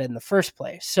good at in the first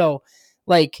place. So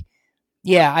like,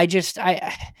 yeah,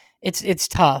 it's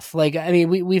tough. Like, I mean,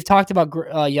 we've talked about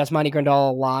Yasmani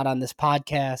Grandal a lot on this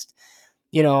podcast,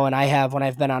 and I have when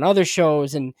I've been on other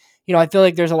shows, and I feel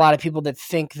like there's a lot of people that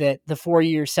think that the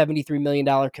 4-year, $73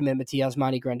 million commitment to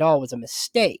Yasmani Grandal was a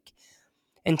mistake.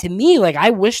 And to me, like, I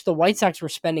wish the White Sox were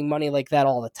spending money like that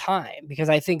all the time because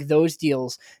I think those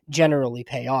deals generally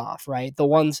pay off, right? The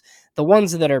ones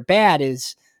that are bad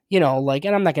is, like,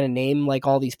 and I'm not going to name like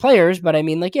all these players, but I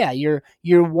mean, like, yeah, your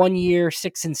 1 year,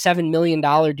 $6 and $7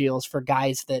 million deals for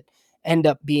guys that end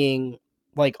up being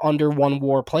like under one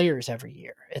WAR players every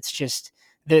year. It's just,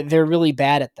 they're really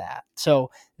bad at that. So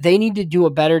they need to do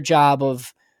a better job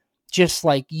of just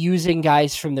like using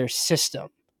guys from their system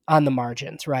on the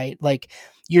margins, right? Like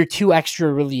your 2 extra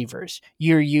relievers,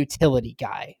 your utility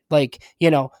guy, like,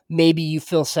 maybe you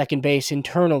fill second base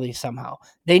internally somehow.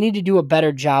 They need to do a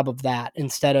better job of that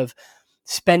instead of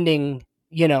spending,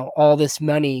 all this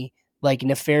money like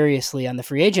nefariously on the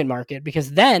free agent market,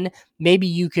 because then maybe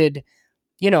you could,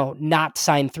 not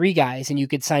sign 3 guys and you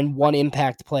could sign 1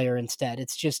 impact player instead.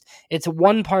 It's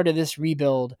one part of this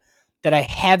rebuild that I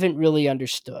haven't really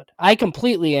understood. I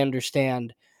completely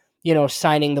understand,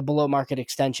 signing the below market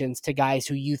extensions to guys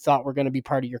who you thought were going to be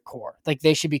part of your core. Like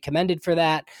they should be commended for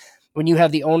that. When you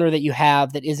have the owner that you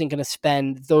have that isn't going to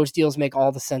spend, those deals make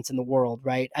all the sense in the world,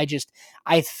 right?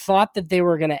 I thought that they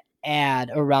were going to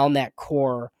add around that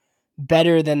core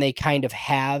better than they kind of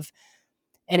have.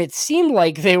 And it seemed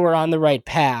like they were on the right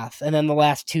path. And then the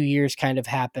last 2 years kind of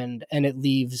happened and it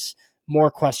leaves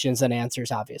more questions than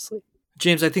answers, obviously.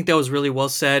 James, I think that was really well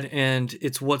said, and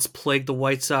it's what's plagued the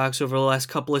White Sox over the last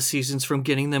couple of seasons from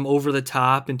getting them over the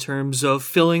top in terms of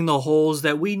filling the holes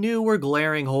that we knew were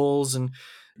glaring holes. And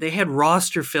they had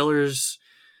roster fillers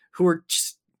who were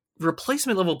just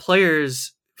replacement level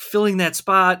players filling that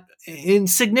spot in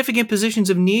significant positions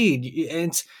of need.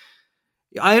 And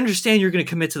I understand you're going to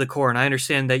commit to the core, and I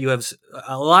understand that you have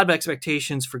a lot of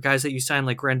expectations for guys that you sign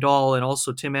like Grandal and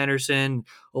also Tim Anderson,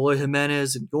 Eloy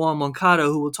Jimenez, and Yoan Moncada,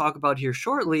 who we'll talk about here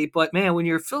shortly. But man, when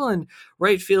you're filling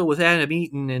right field with Adam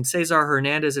Eaton and Cesar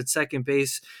Hernandez at second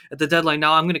base at the deadline,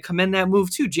 now I'm going to commend that move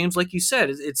too, James. Like you said,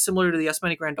 it's similar to the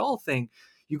Yasmani Grandal thing.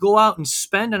 You go out and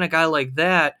spend on a guy like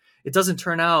that, it doesn't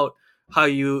turn out how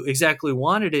you exactly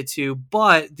wanted it to,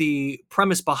 but the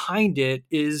premise behind it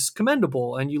is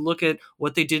commendable. And you look at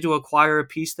what they did to acquire a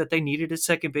piece that they needed at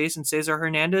second base in Cesar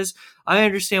Hernandez. I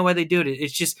understand why they did it.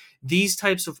 It's just these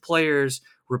types of players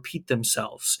repeat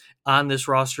themselves on this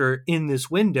roster in this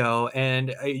window.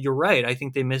 And you're right. I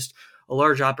think they missed a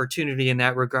large opportunity in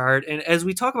that regard. And as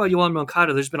we talk about Yoan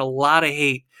Moncada, there's been a lot of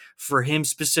hate for him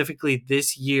specifically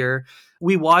this year.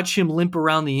 We watch him limp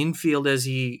around the infield as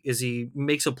he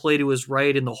makes a play to his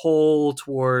right in the hole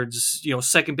towards,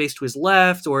 second base to his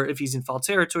left, or if he's in foul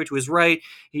territory to his right.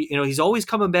 He's always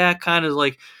coming back kind of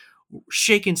like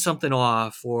shaking something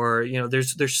off, or,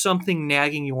 there's something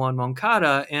nagging you on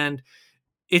Moncada. And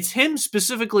it's him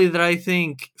specifically that I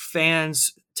think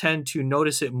fans tend to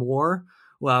notice it more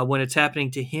when it's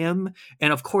happening to him.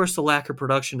 And of course, the lack of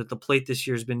production at the plate this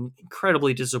year has been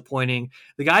incredibly disappointing.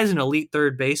 The guy's an elite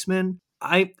third baseman.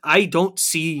 I don't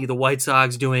see the White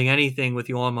Sox doing anything with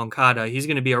Yoan Moncada. He's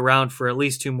going to be around for at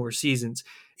least 2 more seasons.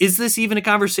 Is this even a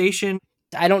conversation?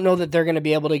 I don't know that they're going to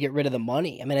be able to get rid of the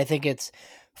money. I mean, I think it's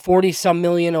 40 some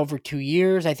million over 2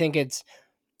 years. I think it's,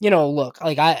 look,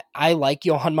 like I like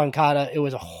Yoan Moncada. It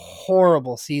was a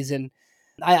horrible season.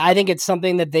 I think it's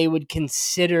something that they would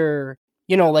consider,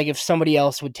 like if somebody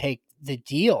else would take the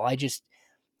deal.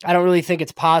 I don't really think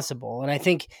it's possible. And I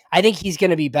think he's going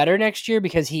to be better next year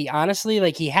because he honestly,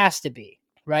 like he has to be,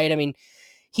 right? I mean,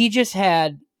 he just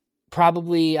had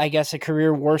probably, I guess, a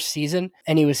career worst season,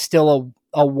 and he was still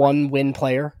a 1-win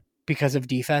player because of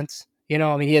defense. I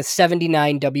mean, he has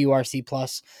 79 WRC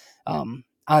plus on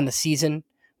the season,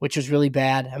 which was really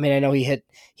bad. I mean, I know he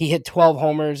hit 12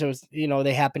 homers. It was,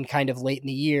 they happened kind of late in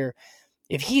the year.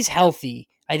 If he's healthy,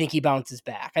 I think he bounces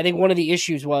back. I think one of the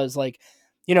issues was like,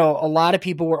 a lot of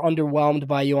people were underwhelmed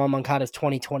by Yoan Moncada's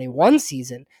 2021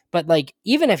 season, but like,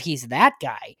 even if he's that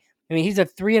guy, I mean, he's a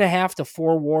 3.5 to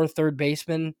 4 WAR third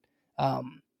baseman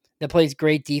that plays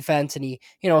great defense, and he,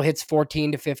 hits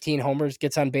 14 to 15 homers,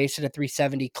 gets on base at a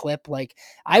 370 clip. Like,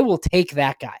 I will take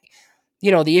that guy.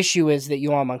 The issue is that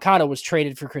Yoan Moncada was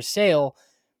traded for Chris Sale,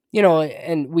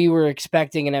 and we were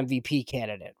expecting an MVP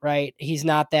candidate, right? He's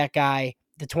not that guy.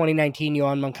 The 2019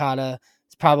 Yoan Moncada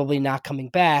is probably not coming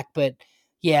back, but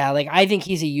yeah, like I think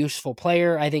he's a useful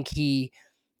player. I think he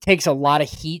takes a lot of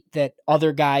heat that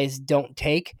other guys don't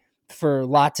take for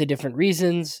lots of different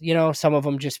reasons, some of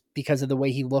them just because of the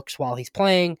way he looks while he's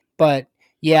playing. But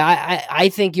yeah, I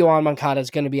think Yoan Moncada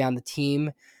is going to be on the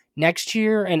team next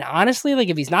year. And honestly, like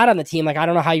if he's not on the team, like I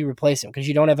don't know how you replace him because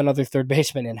you don't have another third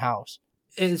baseman in-house.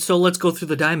 And so let's go through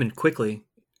the diamond quickly.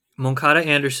 Moncada,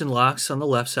 Anderson, locks on the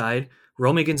left side.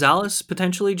 Romy Gonzalez,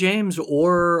 potentially, James,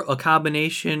 or a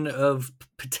combination of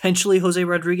potentially Jose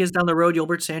Rodriguez down the road,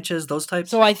 Yolbert Sanchez, those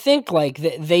types? So I think like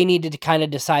they needed to kind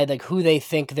of decide like who they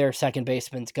think their second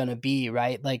baseman's going to be,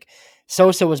 right? Like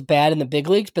Sosa was bad in the big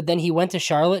leagues, but then he went to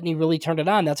Charlotte and he really turned it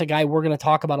on. That's a guy we're going to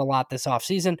talk about a lot this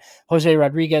offseason. Jose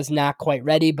Rodriguez, not quite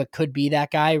ready, but could be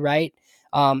that guy, right?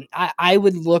 I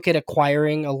would look at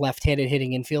acquiring a left-handed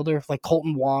hitting infielder. Like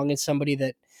Colton Wong is somebody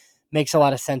that makes a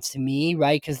lot of sense to me,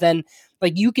 right? Because then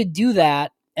like you could do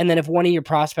that, and then if one of your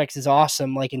prospects is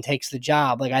awesome, like and takes the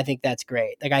job, like I think that's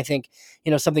great. Like I think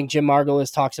something Jim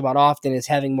Margolis talks about often is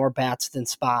having more bats than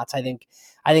spots. I think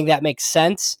that makes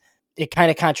sense. It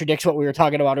kind of contradicts what we were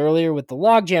talking about earlier with the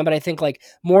logjam, but I think like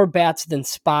more bats than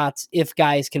spots if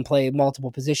guys can play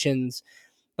multiple positions,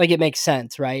 like it makes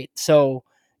sense, right? So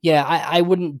yeah, I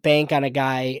wouldn't bank on a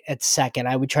guy at second.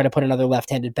 I would try to put another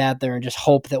left-handed bat there and just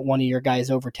hope that one of your guys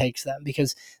overtakes them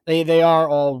because they are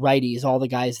all righties, all the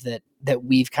guys that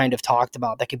we've kind of talked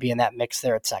about that could be in that mix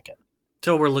there at second.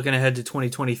 So we're looking ahead to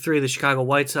 2023, the Chicago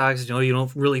White Sox. You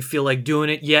don't really feel like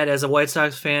doing it yet as a White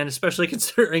Sox fan, especially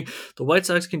considering the White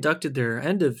Sox conducted their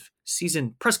end of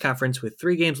season press conference with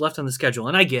 3 games left on the schedule.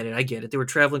 And I get it. They were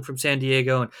traveling from San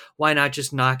Diego, and why not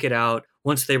just knock it out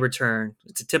once they return?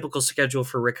 It's a typical schedule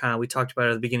for Rick Hahn. We talked about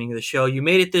it at the beginning of the show. You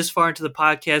made it this far into the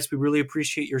podcast. We really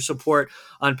appreciate your support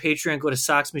on Patreon. Go to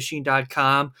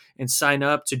soxmachine.com and sign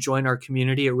up to join our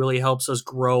community. It really helps us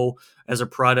grow as a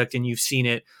product, and you've seen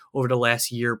it over the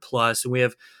last year plus. And we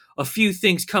have a few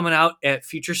things coming out at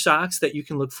FutureSox that you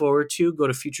can look forward to. Go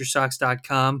to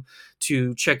FutureSox.com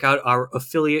to check out our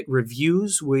affiliate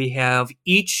reviews. We have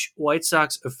each White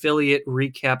Sox affiliate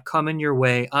recap coming your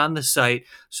way on the site,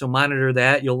 so monitor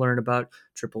that. You'll learn about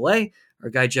AAA. Our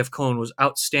guy Jeff Cohn was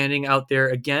outstanding out there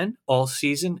again all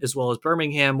season, as well as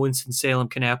Birmingham, Winston-Salem,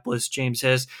 Kannapolis. James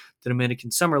has the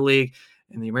Dominican Summer League.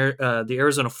 And the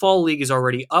Arizona Fall League is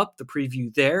already up, the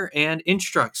preview there, and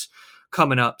Instructs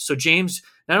coming up. So, James,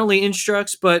 not only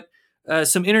Instructs, but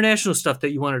some international stuff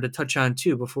that you wanted to touch on,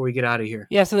 too, before we get out of here.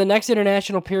 Yeah, so the next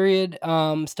international period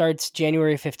starts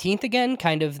January 15th again,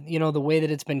 kind of, the way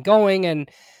that it's been going. And,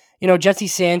 Jesse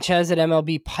Sanchez at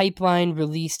MLB Pipeline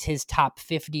released his top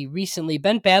 50 recently.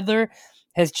 Ben Badler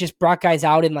has just brought guys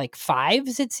out in, like,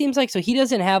 5s, it seems like. So he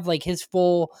doesn't have, like, his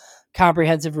full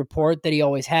comprehensive report that he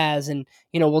always has. And,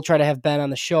 we'll try to have Ben on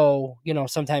the show,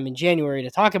 sometime in January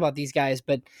to talk about these guys.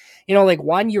 But, like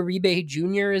Juan Uribe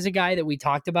Jr. is a guy that we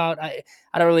talked about. I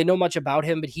don't really know much about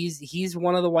him, but he's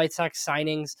one of the White Sox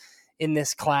signings in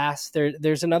this class.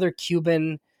 There's another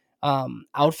Cuban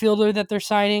outfielder that they're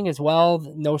signing as well.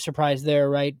 No surprise there,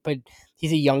 right? But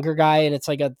he's a younger guy and it's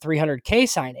like a $300K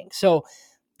signing. So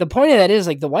the point of that is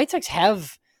like the White Sox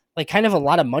have like kind of a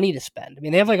lot of money to spend. I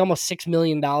mean, they have like almost $6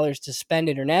 million to spend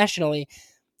internationally,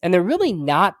 and they're really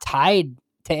not tied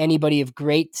to anybody of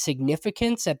great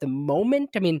significance at the moment.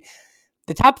 I mean,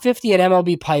 the top 50 at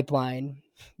MLB Pipeline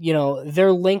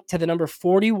they're linked to the number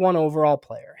 41 overall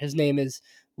player. His name is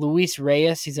Luis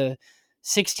Reyes. He's a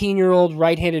 16-year-old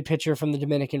right-handed pitcher from the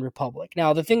Dominican Republic.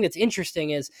 Now, the thing that's interesting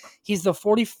is he's the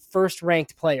 41st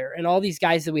ranked player. And all these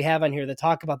guys that we have on here that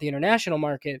talk about the international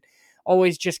market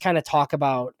always just kind of talk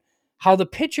about how the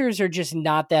pitchers are just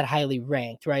not that highly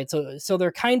ranked, right? So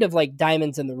they're kind of like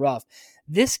diamonds in the rough.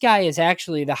 This guy is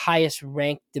actually the highest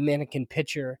ranked Dominican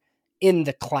pitcher in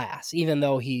the class, even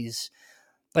though he's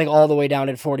like all the way down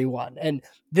at 41. And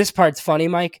this part's funny,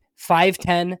 Mike.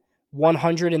 5'10",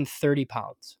 130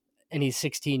 pounds. And he's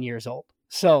 16 years old.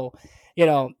 So,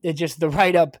 it just the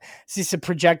write-up sees a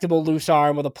projectable loose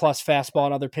arm with a plus fastball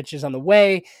and other pitches on the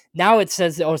way. Now it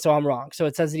says, so I'm wrong. So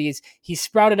it says that he's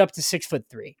sprouted up to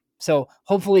 6'3". So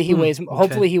hopefully he weighs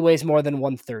more than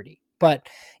 130. But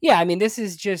yeah, I mean, this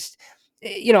is just,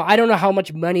 I don't know how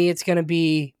much money it's going to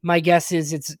be. My guess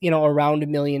is it's, around $1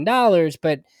 million,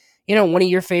 but one of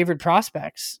your favorite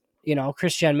prospects,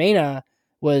 Christian Mena,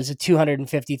 was a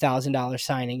 $250,000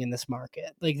 signing in this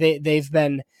market. Like they've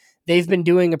been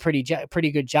doing a pretty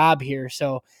good job here.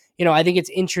 So, I think it's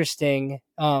interesting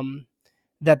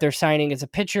that they're signing as a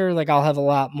pitcher. Like I'll have a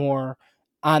lot more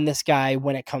on this guy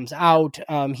when it comes out.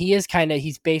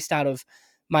 He's based out of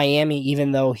Miami,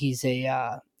 even though he's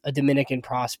a Dominican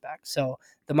prospect. So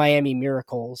the Miami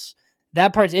Miracles,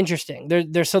 that part's interesting.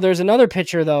 There's another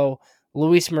pitcher though.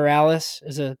 Luis Morales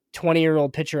is a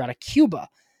 20-year-old pitcher out of Cuba.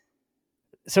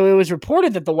 So it was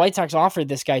reported that the White Sox offered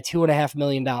this guy $2.5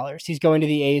 million. He's going to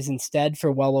the A's instead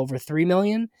for well over $3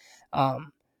 million.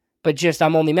 But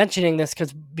I'm only mentioning this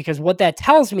because what that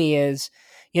tells me is,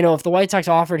 if the White Sox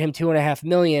offered him $2.5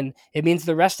 million, it means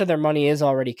the rest of their money is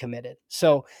already committed.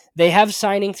 So they have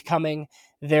signings coming.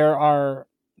 There are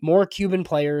more Cuban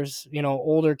players,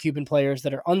 older Cuban players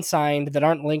that are unsigned, that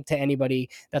aren't linked to anybody.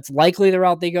 That's likely the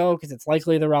route they go, because it's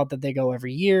likely the route that they go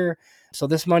every year. So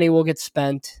this money will get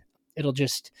spent. It'll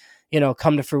just,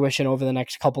 come to fruition over the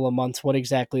next couple of months, what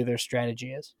exactly their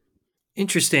strategy is.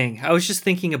 Interesting. I was just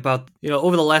thinking about,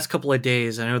 over the last couple of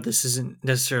days, I know this isn't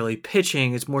necessarily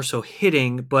pitching, it's more so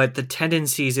hitting, but the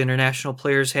tendencies international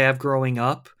players have growing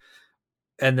up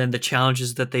and then the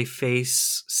challenges that they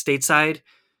face stateside.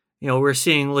 We're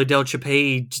seeing Lidel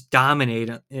Chapey dominate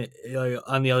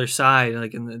on the other side,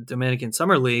 like in the Dominican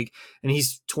Summer League, and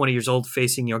he's 20 years old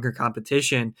facing younger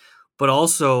competition. But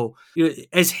also,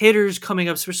 as hitters coming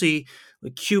up, especially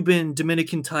like Cuban,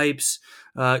 Dominican types,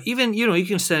 even, you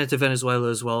can send it to Venezuela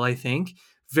as well, I think.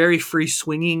 Very free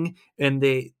swinging, and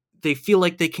they feel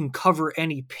like they can cover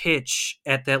any pitch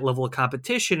at that level of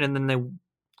competition, and then they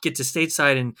get to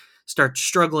stateside and start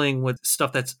struggling with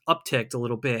stuff that's upticked a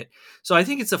little bit. So I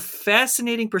think it's a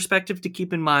fascinating perspective to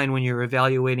keep in mind when you're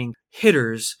evaluating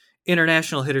hitters,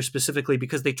 international hitters specifically,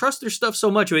 because they trust their stuff so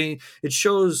much. I mean, it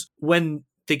shows when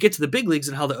they get to the big leagues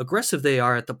and how aggressive they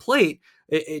are at the plate.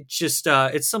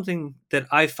 It's something that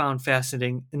I found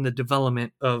fascinating in the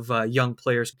development of young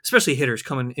players, especially hitters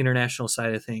coming international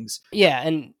side of things. Yeah.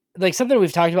 And like something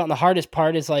we've talked about, and the hardest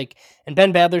part is like, and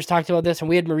Ben Badler's talked about this, and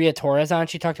we had Maria Torres on,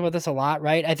 she talked about this a lot,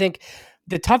 right? I think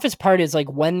the toughest part is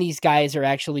like when these guys are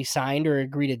actually signed or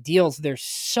agree to deals, they're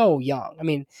so young. I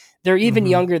mean, they're even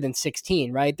younger than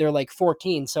 16, right? They're like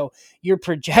 14. So you're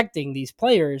projecting these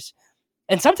players,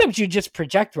 and sometimes you just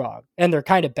project wrong and they're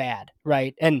kind of bad,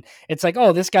 right? And it's like,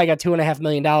 oh, this guy got $2.5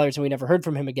 million and we never heard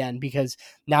from him again because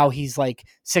now he's like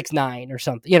 6'9" or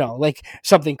something, like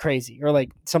something crazy or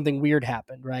like something weird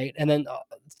happened, right? And then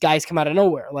guys come out of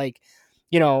nowhere, like,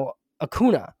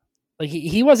 Acuna. Like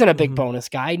he wasn't a big bonus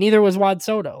guy. Neither was Juan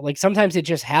Soto. Like sometimes it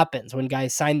just happens when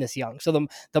guys sign this young. So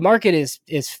the market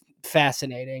is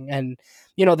fascinating. And,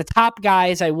 the top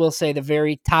guys, I will say the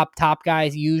very top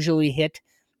guys usually hit.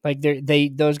 Like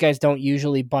those guys don't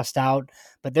usually bust out,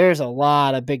 but there's a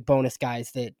lot of big bonus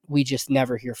guys that we just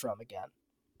never hear from again.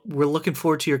 We're looking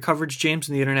forward to your coverage, James,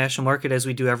 in the international market, as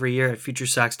we do every year at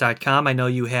FutureSox.com. I know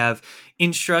you have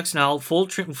instructs now.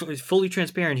 Fully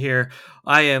transparent here.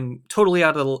 I am totally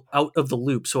out of the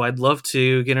loop, so I'd love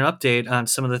to get an update on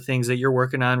some of the things that you're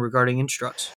working on regarding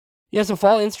instructs. Yeah, so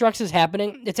fall instructs is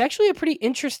happening. It's actually a pretty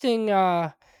interesting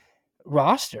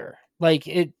roster. Like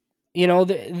it.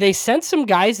 They sent some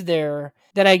guys there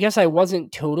that I guess I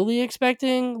wasn't totally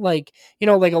expecting. Like a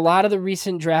lot of the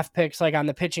recent draft picks, like on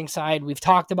the pitching side, we've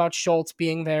talked about Schultz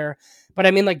being there, but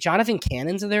I mean, like Jonathan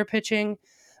Cannon's there pitching,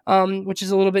 which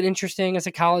is a little bit interesting as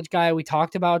a college guy. We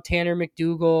talked about Tanner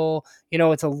McDougal.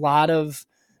 It's a lot of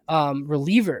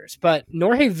relievers, but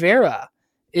Norge Vera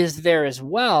is there as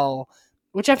well,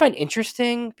 which I find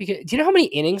interesting because do you know how many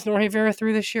innings Norge Vera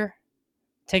threw this year?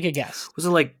 Take a guess. Was it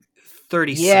like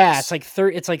 36. Yeah, it's like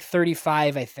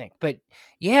 35, I think. But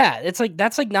yeah, it's like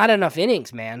that's like not enough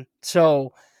innings, man.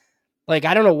 So like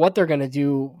I don't know what they're gonna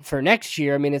do for next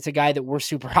year. I mean, it's a guy that we're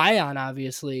super high on,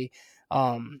 obviously.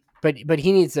 But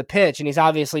he needs to pitch, and he's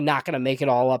obviously not gonna make it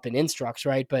all up in instructs,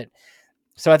 right? But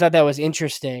so I thought that was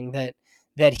interesting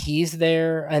that he's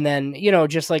there, and then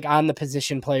just like on the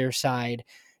position player side,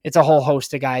 it's a whole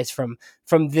host of guys from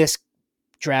this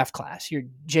draft class. You're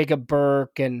Jacob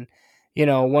Burke and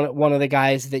one of the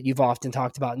guys that you've often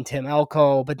talked about in Tim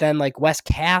Elko, but then like Wes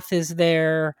Kath is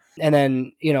there, and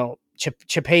then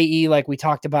Chapei, like we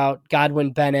talked about,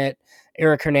 Godwin Bennett,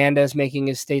 Eric Hernandez making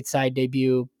his stateside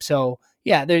debut. So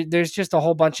yeah, there's just a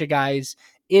whole bunch of guys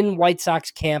in White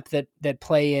Sox camp that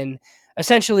play in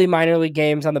essentially minor league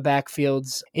games on the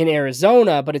backfields in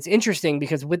Arizona. But it's interesting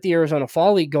because with the Arizona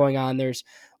Fall League going on, there's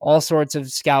all sorts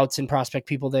of scouts and prospect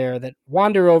people there that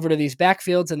wander over to these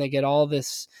backfields and they get all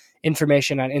this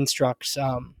information on instructs.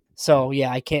 So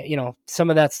yeah, I can't, some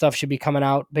of that stuff should be coming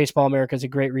out. Baseball America is a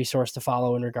great resource to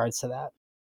follow in regards to that.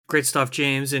 Great stuff,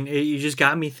 James. And you just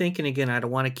got me thinking again. I don't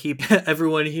want to keep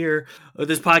everyone here.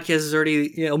 This podcast is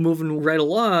already, moving right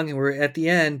along and we're at the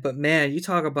end, but man, you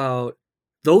talk about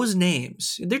those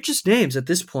names. They're just names at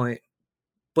this point,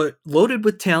 but loaded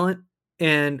with talent.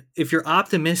 And if you're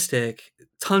optimistic,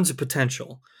 tons of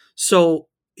potential. So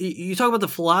you talk about the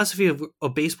philosophy of a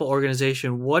baseball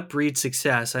organization, what breeds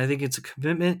success. I think it's a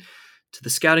commitment to the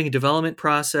scouting and development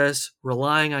process,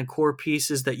 relying on core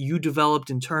pieces that you developed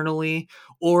internally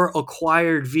or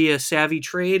acquired via savvy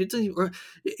trade.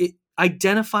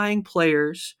 Identifying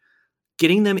players,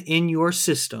 getting them in your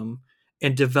system,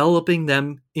 and developing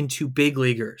them into big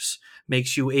leaguers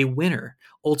makes you a winner,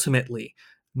 ultimately.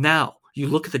 Now, you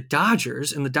look at the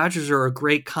Dodgers, and the Dodgers are a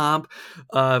great comp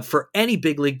for any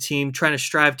big league team trying to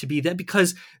strive to be that,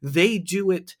 because they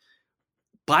do it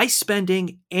by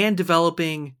spending and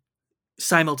developing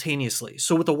simultaneously.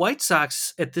 So with the White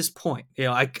Sox at this point,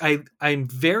 I'm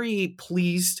very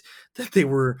pleased that they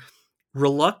were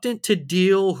reluctant to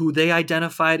deal who they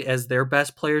identified as their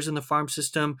best players in the farm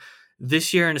system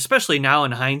this year, and especially now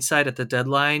in hindsight at the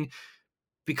deadline,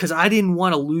 because I didn't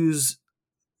want to lose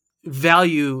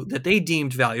value that they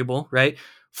deemed valuable, right,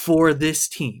 for this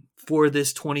team, for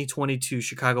this 2022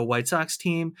 Chicago White Sox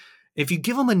team. If you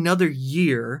give them another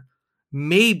year,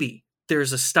 maybe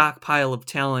there's a stockpile of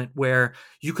talent where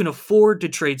you can afford to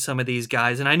trade some of these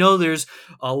guys. And I know there's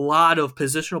a lot of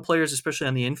positional players, especially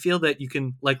on the infield, that you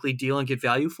can likely deal and get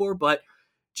value for, but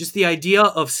just the idea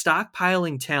of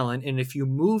stockpiling talent. And if you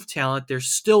move talent, there's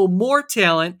still more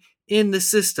talent in the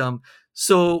system.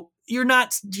 So you're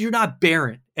not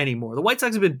barren anymore. The White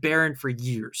Sox have been barren for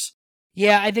years.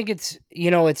 Yeah, I think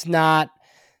it's not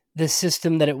the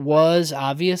system that it was,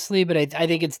 obviously, but I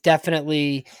think it's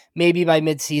definitely maybe by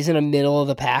midseason a middle of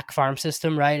the pack farm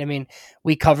system, right? I mean,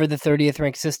 we covered the 30th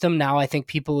ranked system. Now I think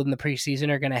people in the preseason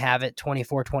are going to have it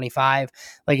 24, 25.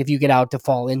 Like if you get out to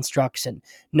fall instructs and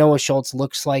Noah Schultz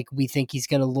looks like we think he's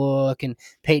going to look, and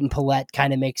Peyton Pallette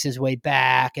kind of makes his way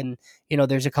back, and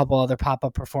there's a couple other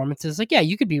pop-up performances. Like, yeah,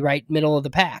 you could be right middle of the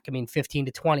pack. I mean, 15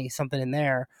 to 20, something in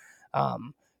there,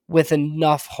 with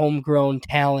enough homegrown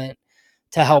talent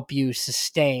to help you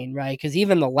sustain, right? Because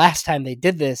even the last time they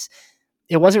did this,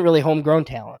 it wasn't really homegrown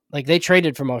talent. Like they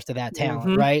traded for most of that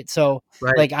talent, right? So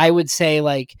like I would say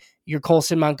like your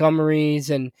Colson Montgomerys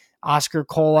and Oscar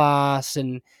Colas,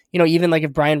 and even like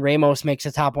if Brian Ramos makes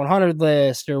a top 100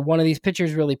 list or one of these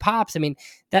pitchers really pops, I mean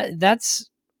that's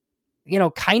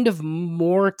kind of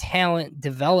more talent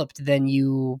developed than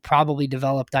you probably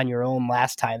developed on your own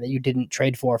last time that you didn't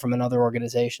trade for from another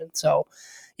organization. So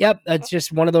yep, that's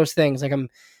just one of those things. Like I'm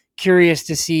curious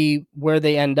to see where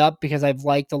they end up, because I've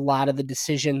liked a lot of the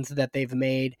decisions that they've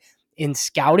made in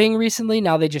scouting recently.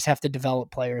 Now they just have to develop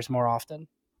players more often.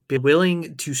 Be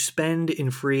willing to spend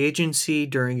in free agency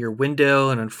during your window,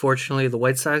 and unfortunately the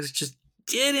White Sox just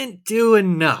didn't do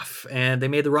enough, and they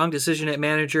made the wrong decision at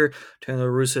manager.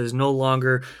 Taylor Russa is no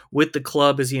longer with the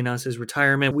club as he announced his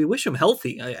retirement. We wish him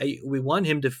healthy. We want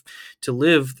him to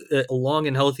live a long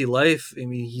and healthy life. I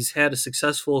mean, he's had a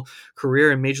successful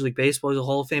career in Major League Baseball. He's a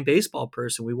Hall of Fame baseball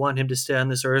person. We want him to stay on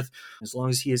this earth as long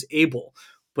as he is able.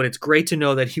 But it's great to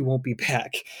know that he won't be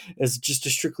back as just a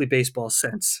strictly baseball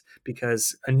sense,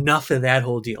 because enough of that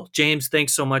whole deal. James,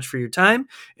 thanks so much for your time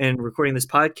and recording this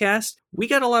podcast. We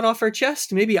got a lot off our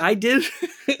chest. Maybe I did.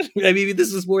 Maybe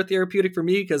this was more therapeutic for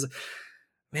me because,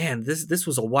 man, this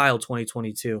was a wild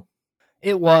 2022.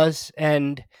 It was.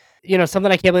 And,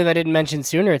 something I can't believe I didn't mention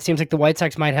sooner. It seems like the White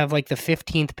Sox might have like the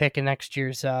 15th pick in next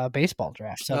year's baseball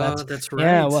draft. So that's right.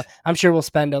 Yeah, well, I'm sure we'll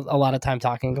spend a lot of time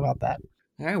talking about that.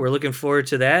 All right, we're looking forward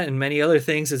to that and many other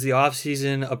things as the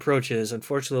offseason approaches.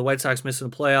 Unfortunately, the White Sox missing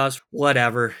the playoffs.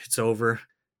 Whatever, it's over.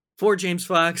 For James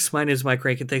Fox, my name is Mike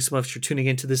Rankin. Thanks so much for tuning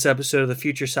into this episode of the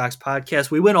Future Sox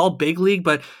Podcast. We went all big league,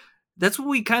 but that's what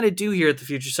we kind of do here at the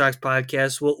Future Sox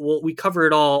Podcast. We cover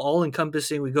it all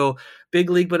encompassing. We go big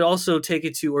league, but also take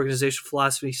it to organizational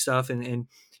philosophy stuff, and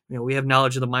we have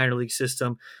knowledge of the minor league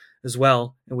system as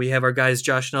well. And we have our guys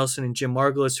Josh Nelson and Jim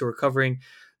Margulis who are covering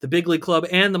the big league club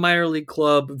and the minor league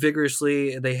club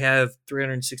vigorously. They have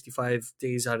 365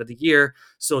 days out of the year,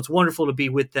 so it's wonderful to be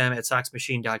with them at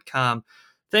SoxMachine.com.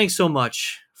 Thanks so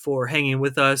much for hanging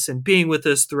with us and being with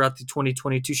us throughout the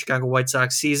 2022 Chicago White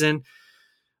Sox season.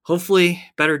 Hopefully,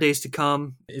 better days to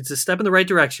come. It's a step in the right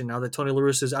direction now that Tony La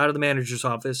Russa is out of the manager's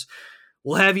office.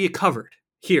 We'll have you covered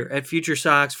here at Future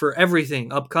Sox for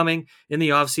everything upcoming in the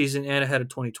offseason and ahead of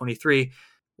 2023.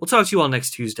 We'll talk to you all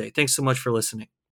next Tuesday. Thanks so much for listening.